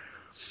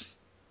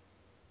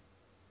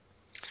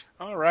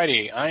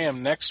 Alrighty, I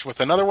am next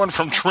with another one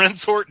from Trent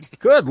Thornton.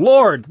 Good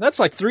Lord, that's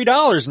like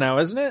 $3 now,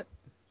 isn't it?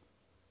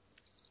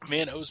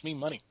 Man owes me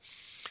money.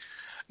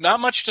 Not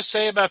much to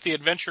say about the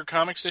Adventure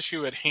Comics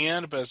issue at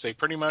hand, but as they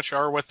pretty much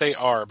are what they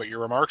are, but your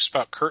remarks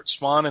about Curt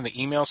Swan in the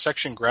email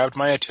section grabbed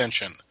my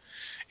attention.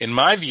 In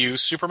my view,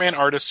 Superman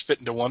artists fit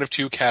into one of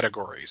two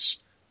categories: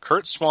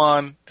 Curt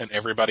Swan and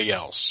everybody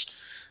else.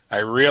 I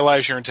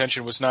realize your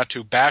intention was not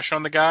to bash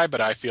on the guy,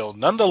 but I feel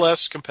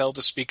nonetheless compelled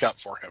to speak up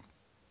for him.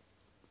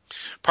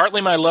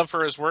 Partly my love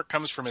for his work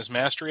comes from his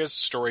mastery as a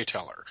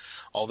storyteller.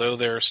 Although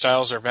their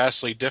styles are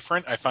vastly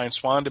different, I find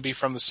Swan to be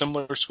from the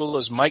similar school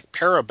as Mike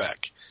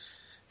Parobeck,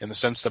 in the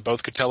sense that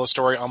both could tell a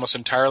story almost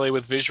entirely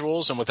with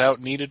visuals and without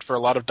needed for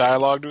a lot of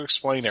dialogue to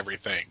explain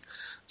everything.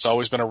 It's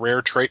always been a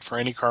rare trait for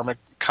any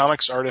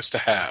comics artist to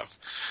have.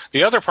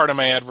 The other part of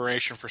my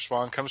admiration for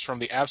Swan comes from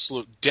the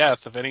absolute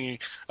death of any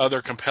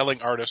other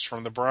compelling artist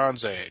from the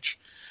Bronze Age.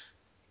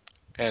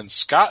 And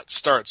Scott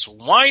starts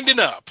winding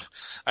up.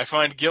 I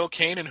find Gil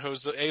Kane and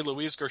Jose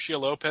Luis Garcia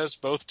Lopez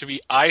both to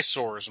be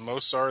eyesores, more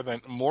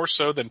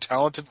so than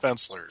talented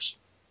pencilers.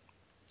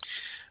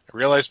 I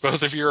realize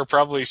both of you are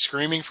probably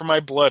screaming for my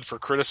blood for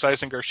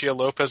criticizing Garcia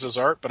Lopez's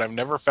art, but I've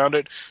never found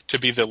it to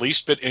be the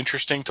least bit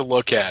interesting to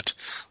look at.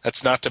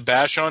 That's not to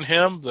bash on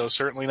him, though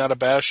certainly not a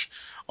bash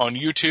on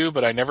YouTube,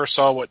 but I never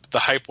saw what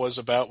the hype was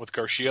about with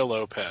Garcia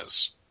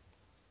Lopez.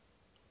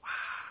 Wow.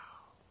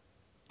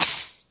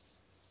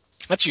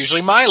 That's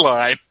usually my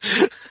line.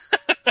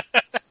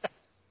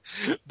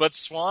 But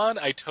Swan,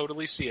 I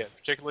totally see it,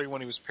 particularly when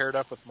he was paired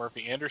up with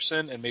Murphy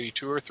Anderson and maybe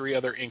 2 or 3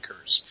 other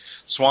inkers.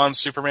 Swan's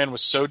Superman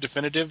was so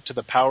definitive to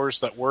the powers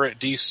that were at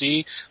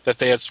DC that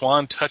they had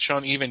Swan touch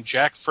on even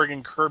Jack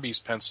friggin' Kirby's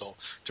pencil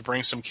to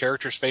bring some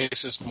characters'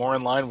 faces more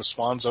in line with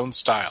Swan's own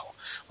style.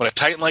 When a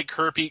titan like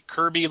Kirby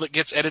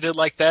gets edited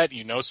like that,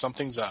 you know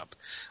something's up.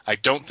 I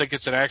don't think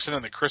it's an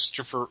accident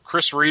that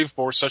Chris Reeve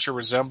bore such a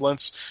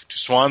resemblance to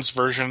Swan's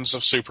versions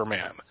of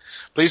Superman.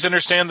 Please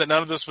understand that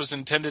none of this was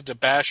intended to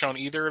bash on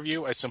either of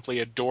you. I simply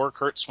adore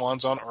Curt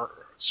Swan's on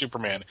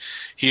Superman.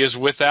 He is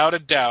without a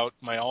doubt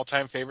my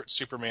all-time favorite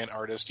Superman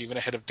artist, even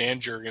ahead of Dan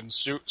Jurgens,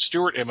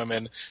 Stuart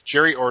Immonen,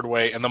 Jerry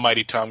Ordway, and the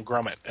mighty Tom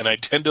Grummett. And I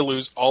tend to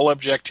lose all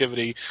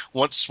objectivity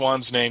once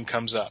Swan's name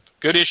comes up.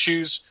 Good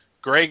issues,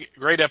 great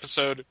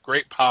episode,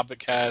 great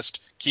podcast.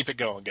 Keep it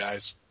going,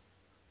 guys.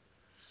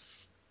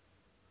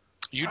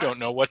 You don't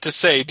know what to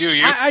say, do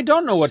you? I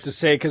don't know what to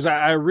say because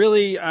I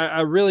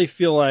really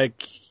feel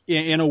like,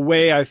 in a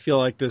way, I feel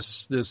like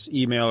this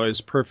email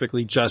is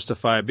perfectly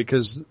justified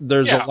because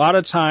there's a lot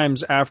of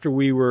times after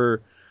we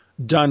were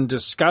done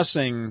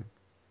discussing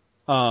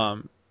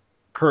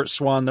Curt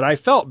Swan that I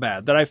felt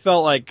bad, that I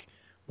felt like,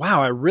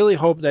 wow, I really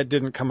hope that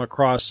didn't come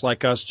across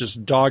like us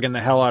just dogging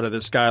the hell out of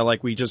this guy,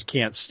 like we just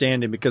can't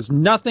stand him, because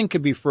nothing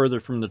could be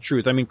further from the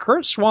truth. I mean,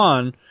 Curt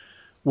Swan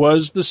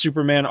was the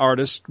Superman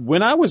artist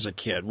when I was a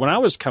kid, when I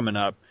was coming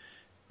up.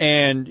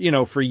 And, you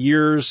know, for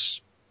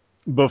years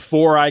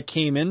before I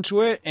came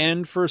into it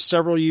and for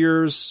several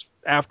years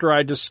after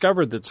I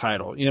discovered the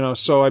title, you know.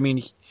 So, I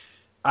mean,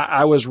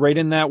 I was right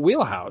in that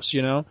wheelhouse,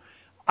 you know.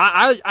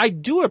 I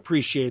do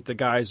appreciate the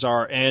guy's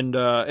art, and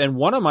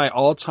one of my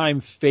all-time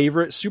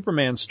favorite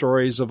Superman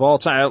stories of all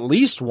time, at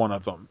least one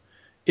of them,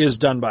 is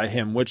done by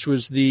him, which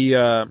was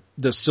the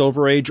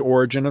Silver Age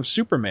origin of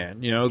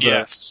Superman. You know,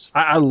 yes,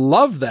 I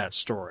love that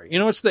story. You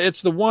know,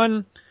 it's the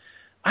one.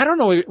 I don't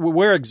know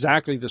where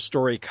exactly the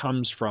story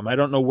comes from. I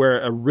don't know where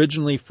it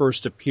originally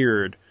first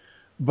appeared,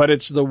 but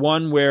it's the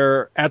one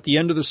where at the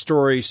end of the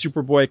story,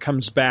 Superboy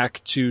comes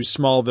back to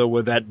Smallville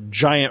with that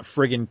giant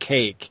friggin'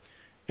 cake.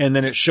 And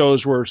then it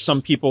shows where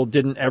some people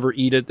didn't ever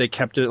eat it. They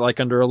kept it like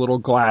under a little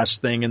glass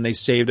thing and they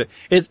saved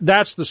it.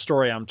 That's the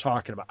story I'm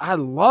talking about. I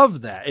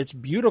love that. It's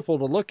beautiful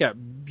to look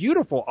at.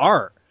 Beautiful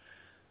art.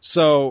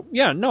 So,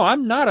 yeah, no,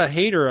 I'm not a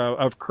hater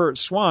of Curt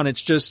Swan.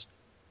 It's just,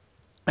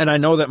 and I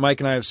know that Mike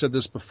and I have said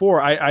this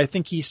before, I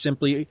think he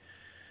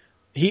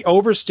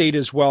overstayed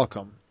his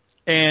welcome.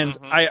 And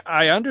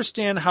I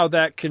understand how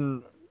that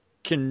can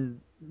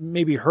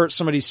maybe hurt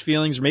somebody's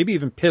feelings, or maybe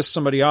even piss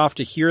somebody off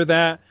to hear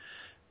that.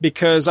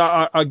 Because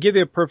I'll give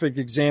you a perfect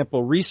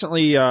example.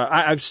 Recently,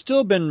 I've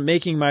still been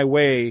making my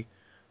way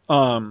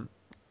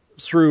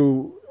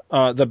through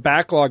the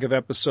backlog of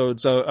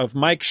episodes of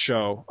Mike's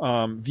show,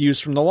 Views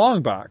from the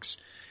Long Box.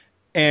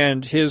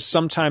 And his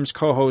sometimes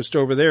co-host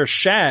over there,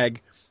 Shag,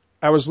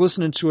 I was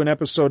listening to an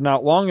episode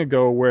not long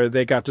ago where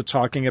they got to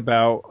talking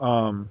about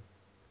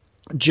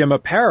Jim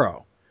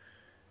Aparo.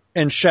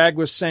 And Shag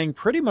was saying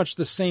pretty much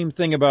the same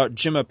thing about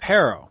Jim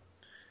Aparo.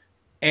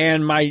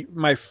 And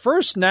my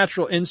first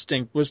natural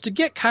instinct was to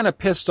get kind of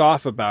pissed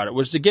off about it,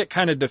 was to get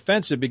kind of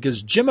defensive,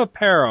 because Jim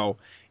Aparo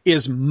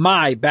is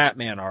my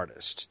Batman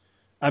artist.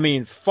 I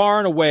mean, far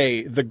and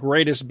away the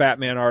greatest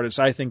Batman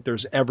artist I think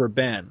there's ever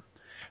been.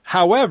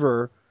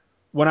 However,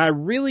 when I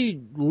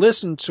really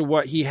listened to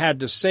what he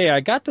had to say,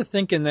 I got to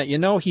thinking that, you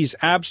know, he's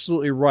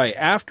absolutely right.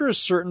 After a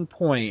certain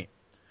point,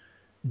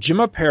 Jim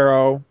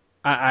Aparo,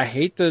 I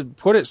hate to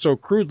put it so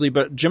crudely,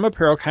 but Jim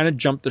Aparo kind of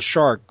jumped the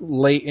shark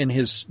late in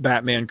his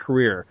Batman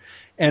career.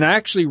 And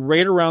actually,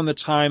 right around the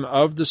time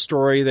of the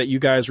story that you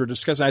guys were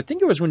discussing, I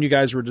think it was when you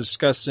guys were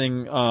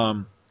discussing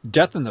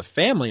Death in the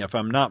Family, if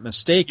I'm not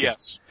mistaken.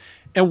 Yes.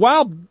 And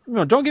while, you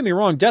know, don't get me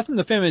wrong, Death in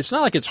the Family, it's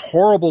not like it's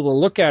horrible to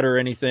look at or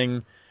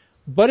anything,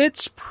 but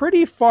it's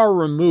pretty far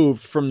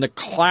removed from the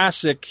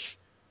classic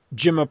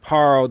Jim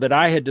Aparo that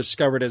I had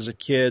discovered as a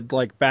kid,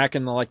 like back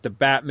in the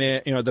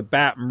Batman, you know, the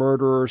Bat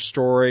Murderer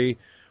story,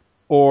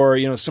 or,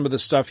 you know, some of the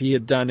stuff he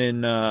had done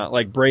in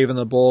like Brave and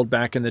the Bold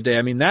back in the day.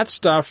 I mean, that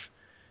stuff,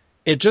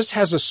 it just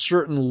has a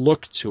certain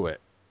look to it.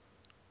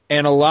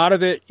 And a lot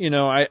of it, you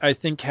know, I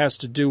think has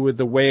to do with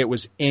the way it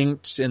was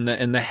inked and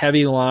the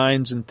heavy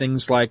lines and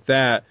things like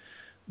that.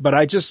 But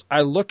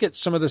I look at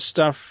some of the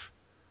stuff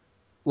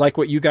like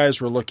what you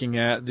guys were looking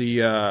at,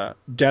 the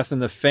Death in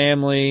the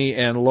Family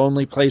and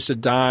Lonely Place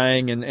of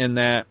Dying, and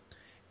that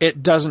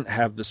it doesn't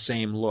have the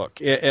same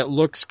look. It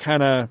looks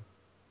kind of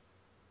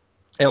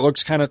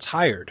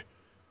tired,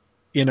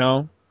 you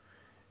know?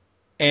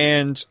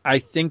 And I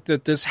think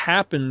that this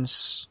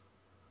happens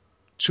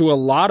to a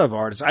lot of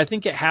artists. I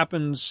think it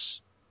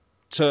happens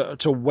to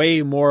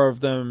way more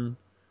of them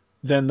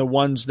than the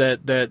ones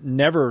that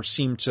never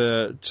seem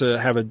to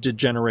have a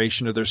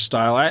degeneration of their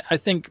style. I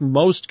think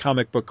most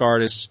comic book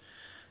artists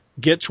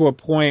get to a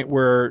point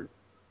where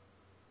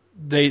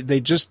they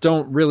just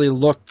don't really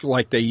look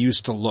like they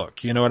used to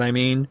look. You know what I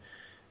mean?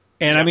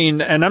 And I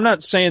mean, and I'm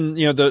not saying,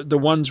 you know, the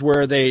ones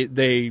where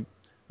they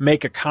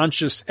make a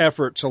conscious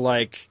effort to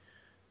like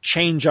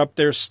change up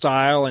their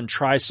style and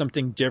try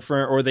something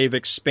different, or they've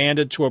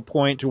expanded to a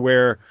point to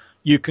where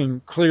you can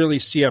clearly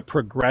see a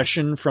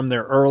progression from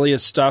their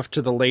earliest stuff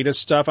to the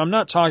latest stuff. I'm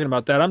not talking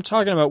about that. I'm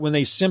talking about when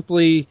they've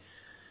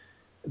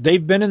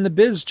been in the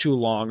biz too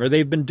long, or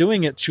they've been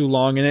doing it too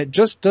long, and it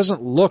just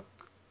doesn't look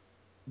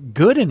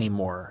good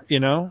anymore, you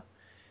know?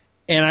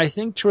 And I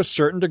think to a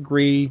certain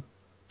degree,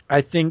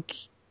 I think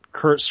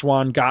Curt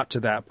Swan got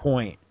to that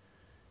point.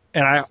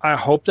 And I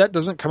hope that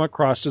doesn't come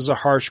across as a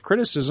harsh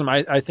criticism.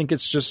 I think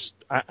it's just,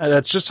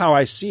 that's just how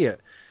I see it.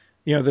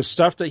 You know, the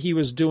stuff that he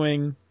was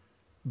doing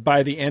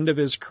by the end of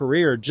his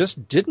career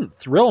just didn't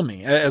thrill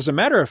me. As a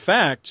matter of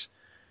fact,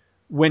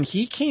 when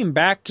he came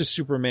back to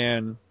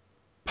Superman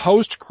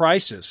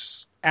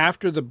post-Crisis,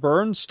 after the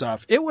Byrne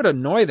stuff, it would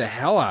annoy the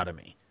hell out of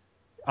me,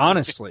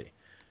 honestly.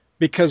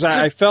 Because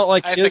I felt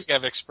like I think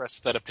I've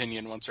expressed that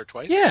opinion once or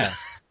twice. Yeah.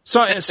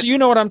 So you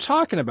know what I'm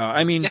talking about.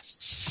 I mean,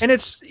 yes. And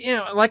it's, you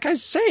know, like I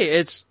say,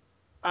 it's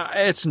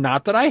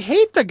not that I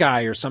hate the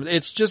guy or something.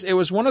 It's just, it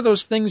was one of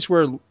those things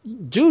where,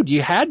 dude,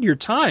 you had your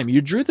time.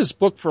 You drew this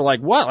book for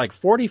like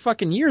 40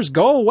 fucking years.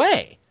 Go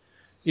away,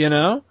 you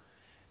know?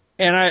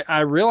 And I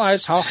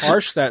realize how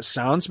harsh that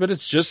sounds, but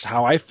it's just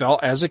how I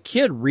felt as a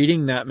kid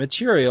reading that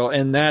material.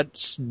 And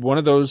that's one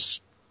of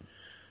those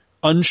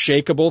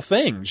unshakable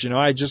things.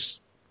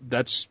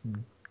 That's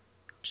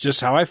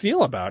just how I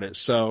feel about it.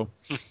 So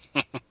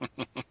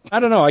I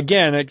don't know.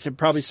 Again, it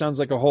probably sounds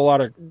like a whole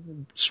lot of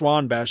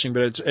Swan bashing,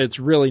 but it's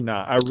really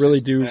not. I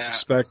really do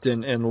respect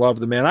and love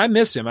the man. I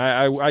miss him.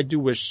 I do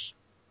wish,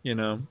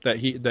 that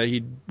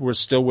he was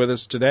still with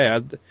us today.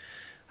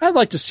 I'd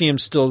like to see him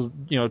still,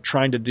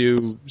 trying to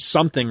do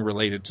something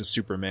related to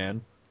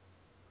Superman.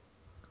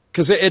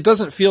 Because it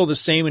doesn't feel the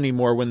same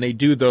anymore when they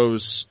do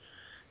those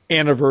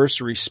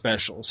anniversary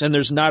specials, and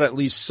there's not at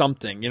least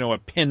something, a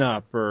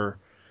pin-up or,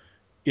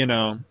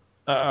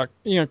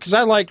 because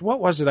I liked, what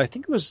was it? I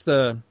think it was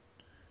the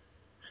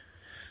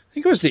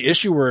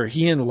issue where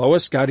he and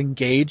Lois got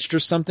engaged or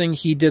something.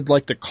 He did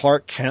like the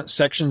Clark Kent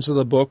sections of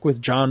the book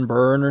with John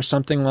Byrne or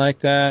something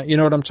like that. You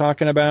know what I'm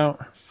talking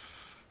about?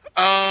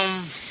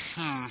 I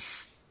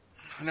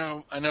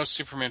know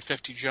Superman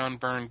 50, John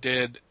Byrne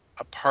did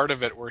a part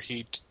of it where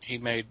he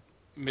made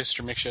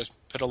Mr.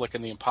 Mxyzptlk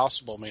and the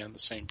Impossible Man the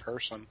same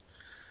person.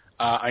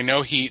 I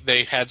know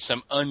they had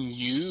some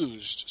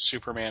unused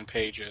Superman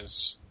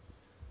pages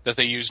that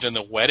they used in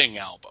the Wedding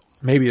album.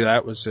 Maybe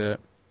that was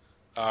it.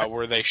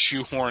 Where they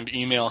shoehorned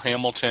Email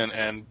Hamilton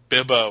and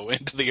Bibbo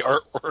into the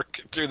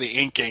artwork through the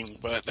inking,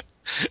 but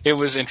it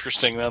was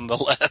interesting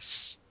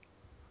nonetheless.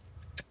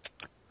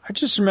 I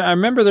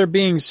remember there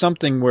being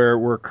something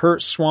where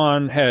Curt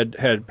Swan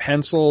had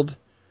penciled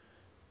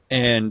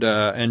and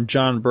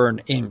John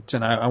Byrne inked,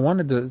 and I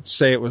wanted to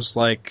say it was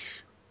like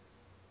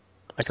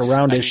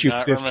around issue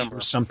 50 or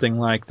something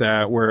like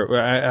that,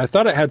 where I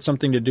thought it had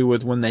something to do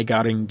with when they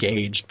got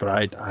engaged, but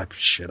I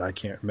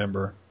can't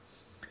remember.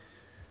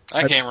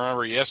 I can't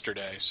remember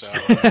yesterday, so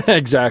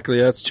exactly.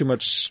 That's too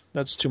much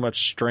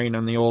strain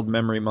on the old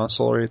memory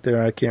muscle right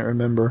there. I can't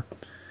remember.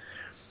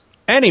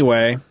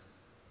 Anyway,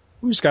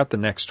 who's got the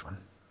next one?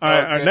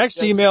 Our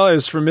next email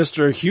is from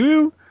Mr.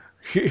 Hui.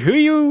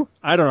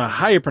 I don't know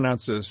how you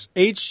pronounce this.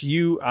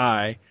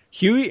 Hui.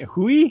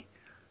 Hui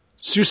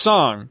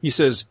Susong. He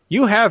says,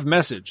 "You have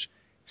message."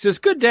 He says,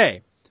 "Good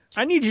day.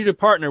 I need you to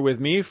partner with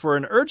me for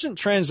an urgent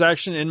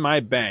transaction in my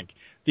bank.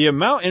 The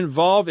amount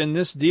involved in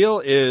this deal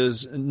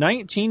is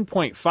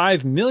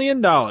 $19.5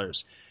 million.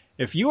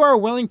 If you are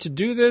willing to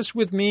do this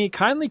with me,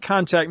 kindly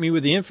contact me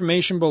with the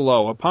information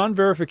below. Upon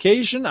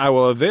verification, I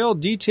will avail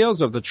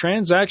details of the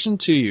transaction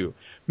to you.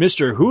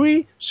 Mr.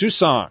 Hui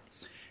Susong."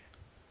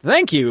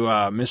 Thank you,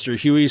 Mr.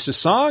 Hui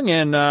Susong,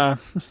 and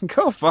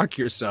go fuck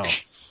yourself.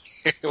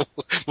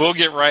 We'll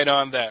get right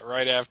on that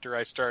right after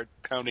I start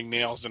pounding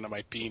nails into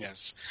my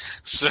penis.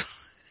 So,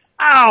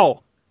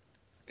 ow!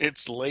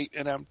 It's late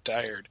and I'm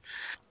tired.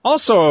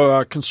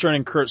 Also,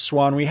 concerning Curt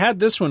Swan, we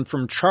had this one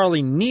from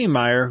Charlie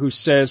Niemeyer, who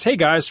says, "Hey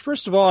guys,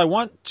 first of all, I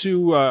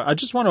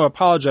just want to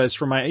apologize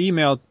for my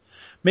email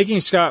making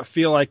Scott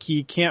feel like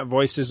he can't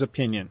voice his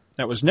opinion.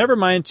 That was never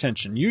my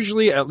intention.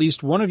 Usually, at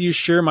least one of you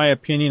share my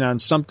opinion on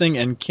something,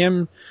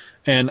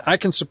 and I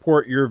can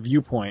support your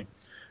viewpoint.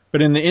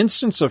 But in the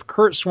instance of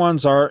Curt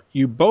Swan's art,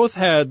 you both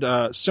had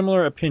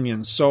similar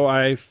opinions, so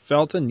I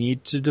felt a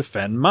need to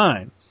defend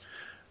mine.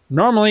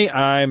 Normally,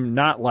 I'm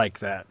not like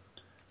that.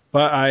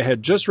 But I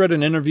had just read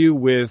an interview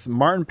with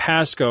Martin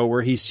Pasco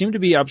where he seemed to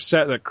be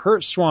upset that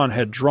Curt Swan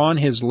had drawn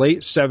his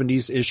late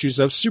 70s issues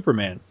of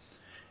Superman.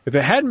 If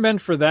it hadn't been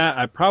for that,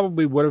 I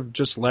probably would have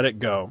just let it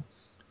go.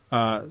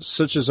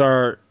 Such as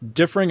our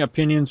differing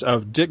opinions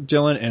of Dick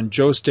Dillon and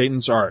Joe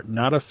Staton's art.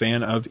 Not a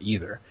fan of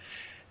either.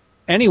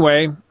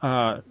 Anyway,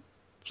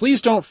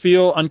 please don't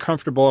feel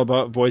uncomfortable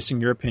about voicing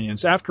your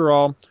opinions. After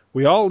all,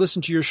 we all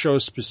listen to your show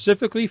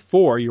specifically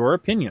for your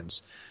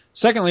opinions.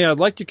 Secondly, I'd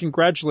like to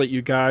congratulate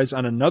you guys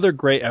on another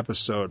great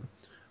episode.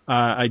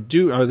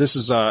 This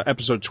is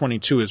episode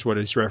 22 is what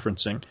he's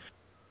referencing.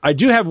 I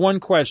do have one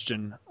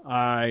question.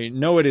 I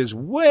know it is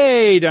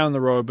way down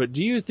the road, but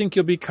do you think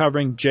you'll be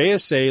covering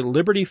JSA,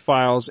 Liberty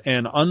Files,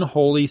 and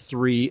Unholy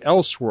 3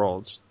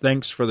 Elseworlds?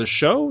 Thanks for the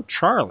show,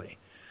 Charlie.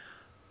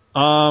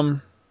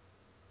 I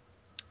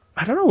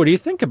don't know. What do you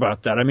think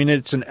about that? I mean,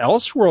 it's an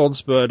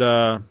Elseworlds,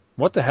 but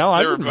what the hell?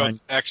 They were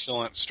both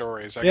excellent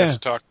stories. I got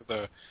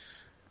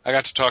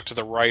to talk to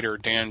the writer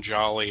Dan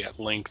Jolly at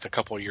length a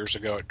couple of years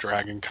ago at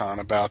Dragon Con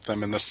about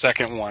them, and the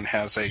second one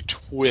has a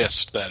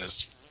twist that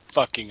is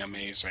fucking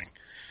amazing.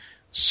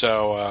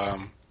 So,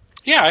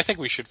 I think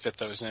we should fit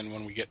those in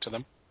when we get to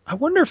them. I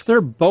wonder if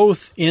they're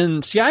both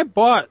in... See, I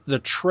bought the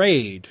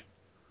trade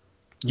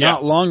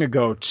not long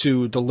ago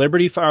to the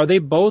Liberty File. Are they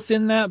both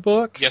in that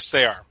book? Yes,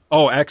 they are.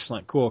 Oh,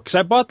 excellent. Cool. Because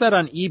I bought that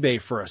on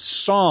eBay for a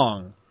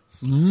song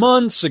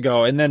months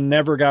ago and then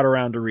never got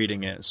around to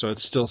reading it. So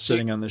it's still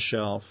sitting on the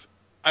shelf.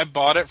 I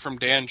bought it from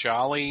Dan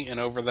Jolly, and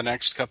over the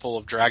next couple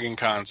of Dragon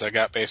Cons, I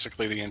got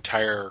basically the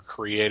entire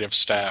creative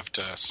staff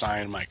to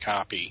sign my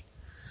copy.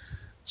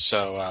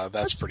 So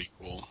that's pretty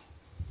cool.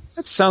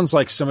 That sounds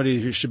like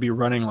somebody who should be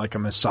running like a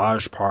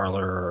massage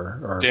parlor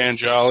or Dan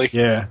Jolly.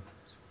 Yeah.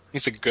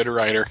 He's a good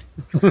writer.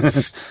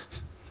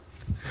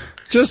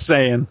 Just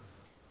saying.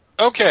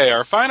 Okay,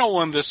 our final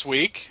one this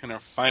week, and our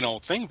final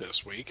thing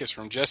this week, is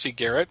from Jesse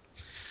Garrett,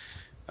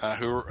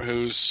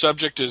 whose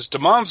subject is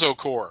DiManzo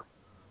Corps.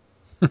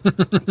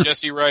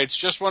 Jesse writes,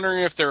 just wondering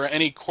if there are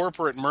any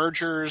corporate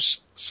mergers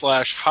 /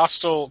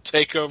 hostile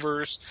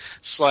takeovers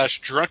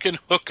 / drunken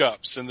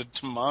hookups in the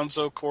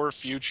DiManzo Corps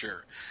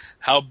future.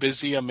 How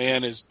busy a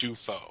man is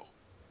Dufo?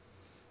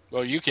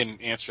 Well, you can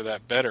answer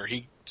that better.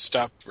 He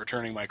stopped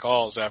returning my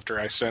calls after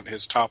I sent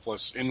his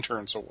topless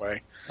interns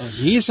away.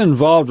 He's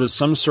involved with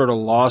some sort of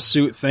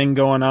lawsuit thing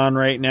going on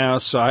right now,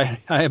 so I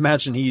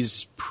imagine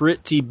he's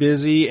pretty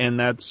busy, and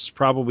that's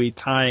probably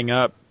tying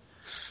up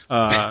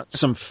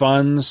some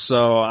funds,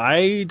 so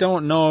I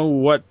don't know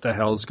what the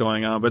hell's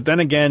going on. But then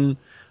again,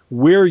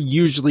 we're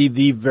usually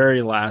the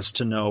very last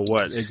to know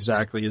what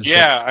exactly is going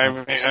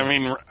on.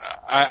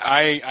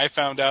 I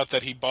found out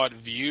that he bought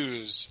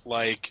Views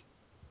like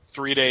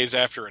 3 days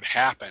after it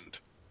happened.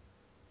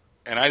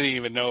 And I didn't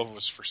even know if it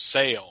was for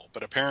sale,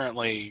 but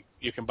apparently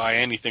you can buy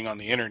anything on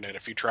the internet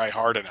if you try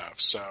hard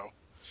enough, so...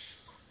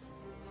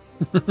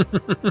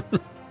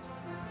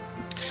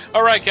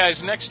 All right,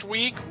 guys, next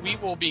week we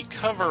will be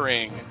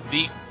covering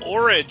the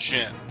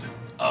origin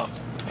of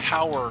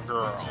Power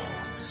Girl.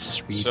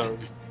 Sweet. So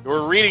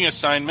your reading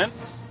assignment,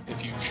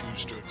 if you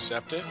choose to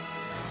accept it,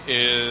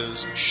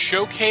 is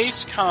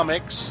Showcase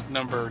Comics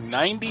number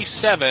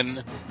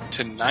 97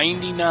 to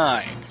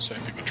 99. So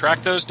if you can track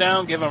those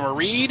down, give them a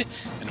read,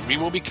 and we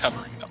will be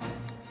covering them.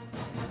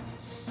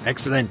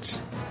 Excellent.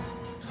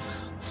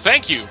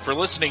 Thank you for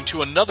listening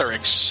to another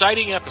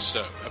exciting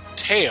episode of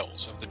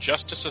Tales of the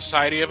Justice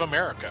Society of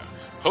America,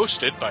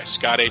 hosted by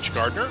Scott H.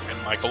 Gardner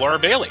and Michael R.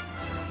 Bailey.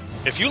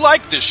 If you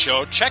like this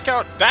show, check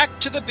out Back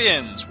to the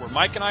Bins, where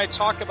Mike and I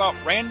talk about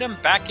random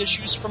back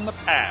issues from the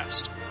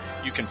past.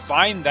 You can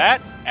find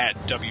that at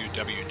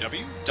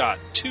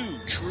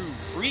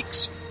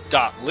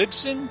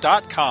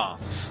www.twotruefreaks.libsyn.com.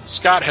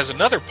 Scott has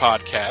another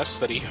podcast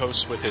that he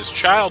hosts with his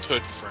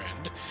childhood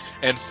friend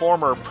and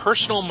former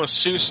personal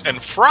masseuse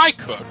and fry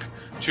cook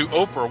to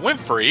Oprah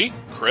Winfrey,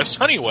 Chris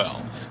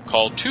Honeywell,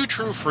 called Two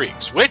True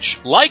Freaks, which,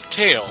 like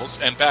Tales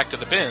and Back to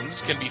the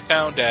Bins, can be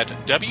found at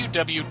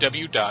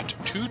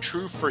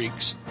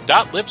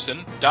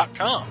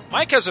www.twotruefreaks.libsyn.com.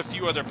 Mike has a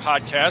few other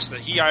podcasts that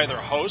he either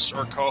hosts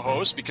or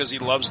co-hosts because he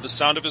loves the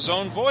sound of his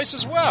own voice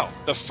as well.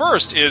 The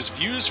first is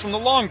Views from the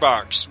Long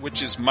Box,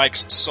 which is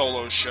Mike's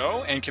solo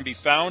show and can be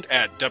found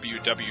at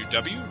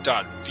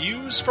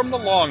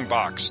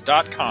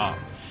www.viewsfromthelongbox.com.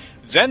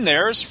 Then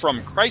there's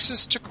From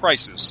Crisis to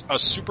Crisis, a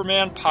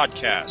Superman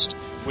podcast,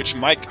 which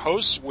Mike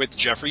hosts with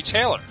Jeffrey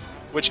Taylor,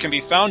 which can be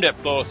found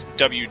at both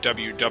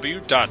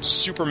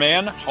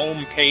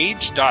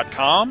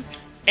www.supermanhomepage.com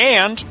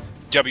and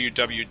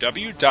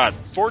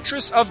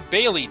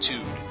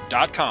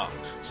www.fortressofbaileytude.com.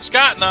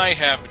 Scott and I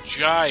have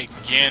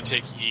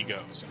gigantic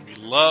egos, and we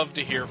love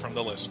to hear from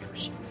the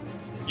listeners.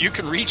 You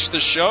can reach the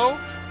show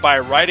by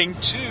writing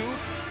to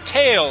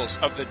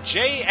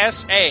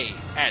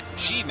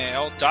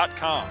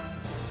talesofthejsa@gmail.com.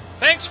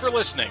 Thanks for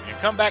listening, and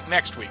come back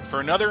next week for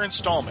another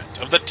installment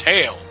of the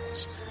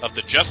Tales of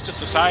the Justice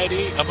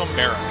Society of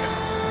America.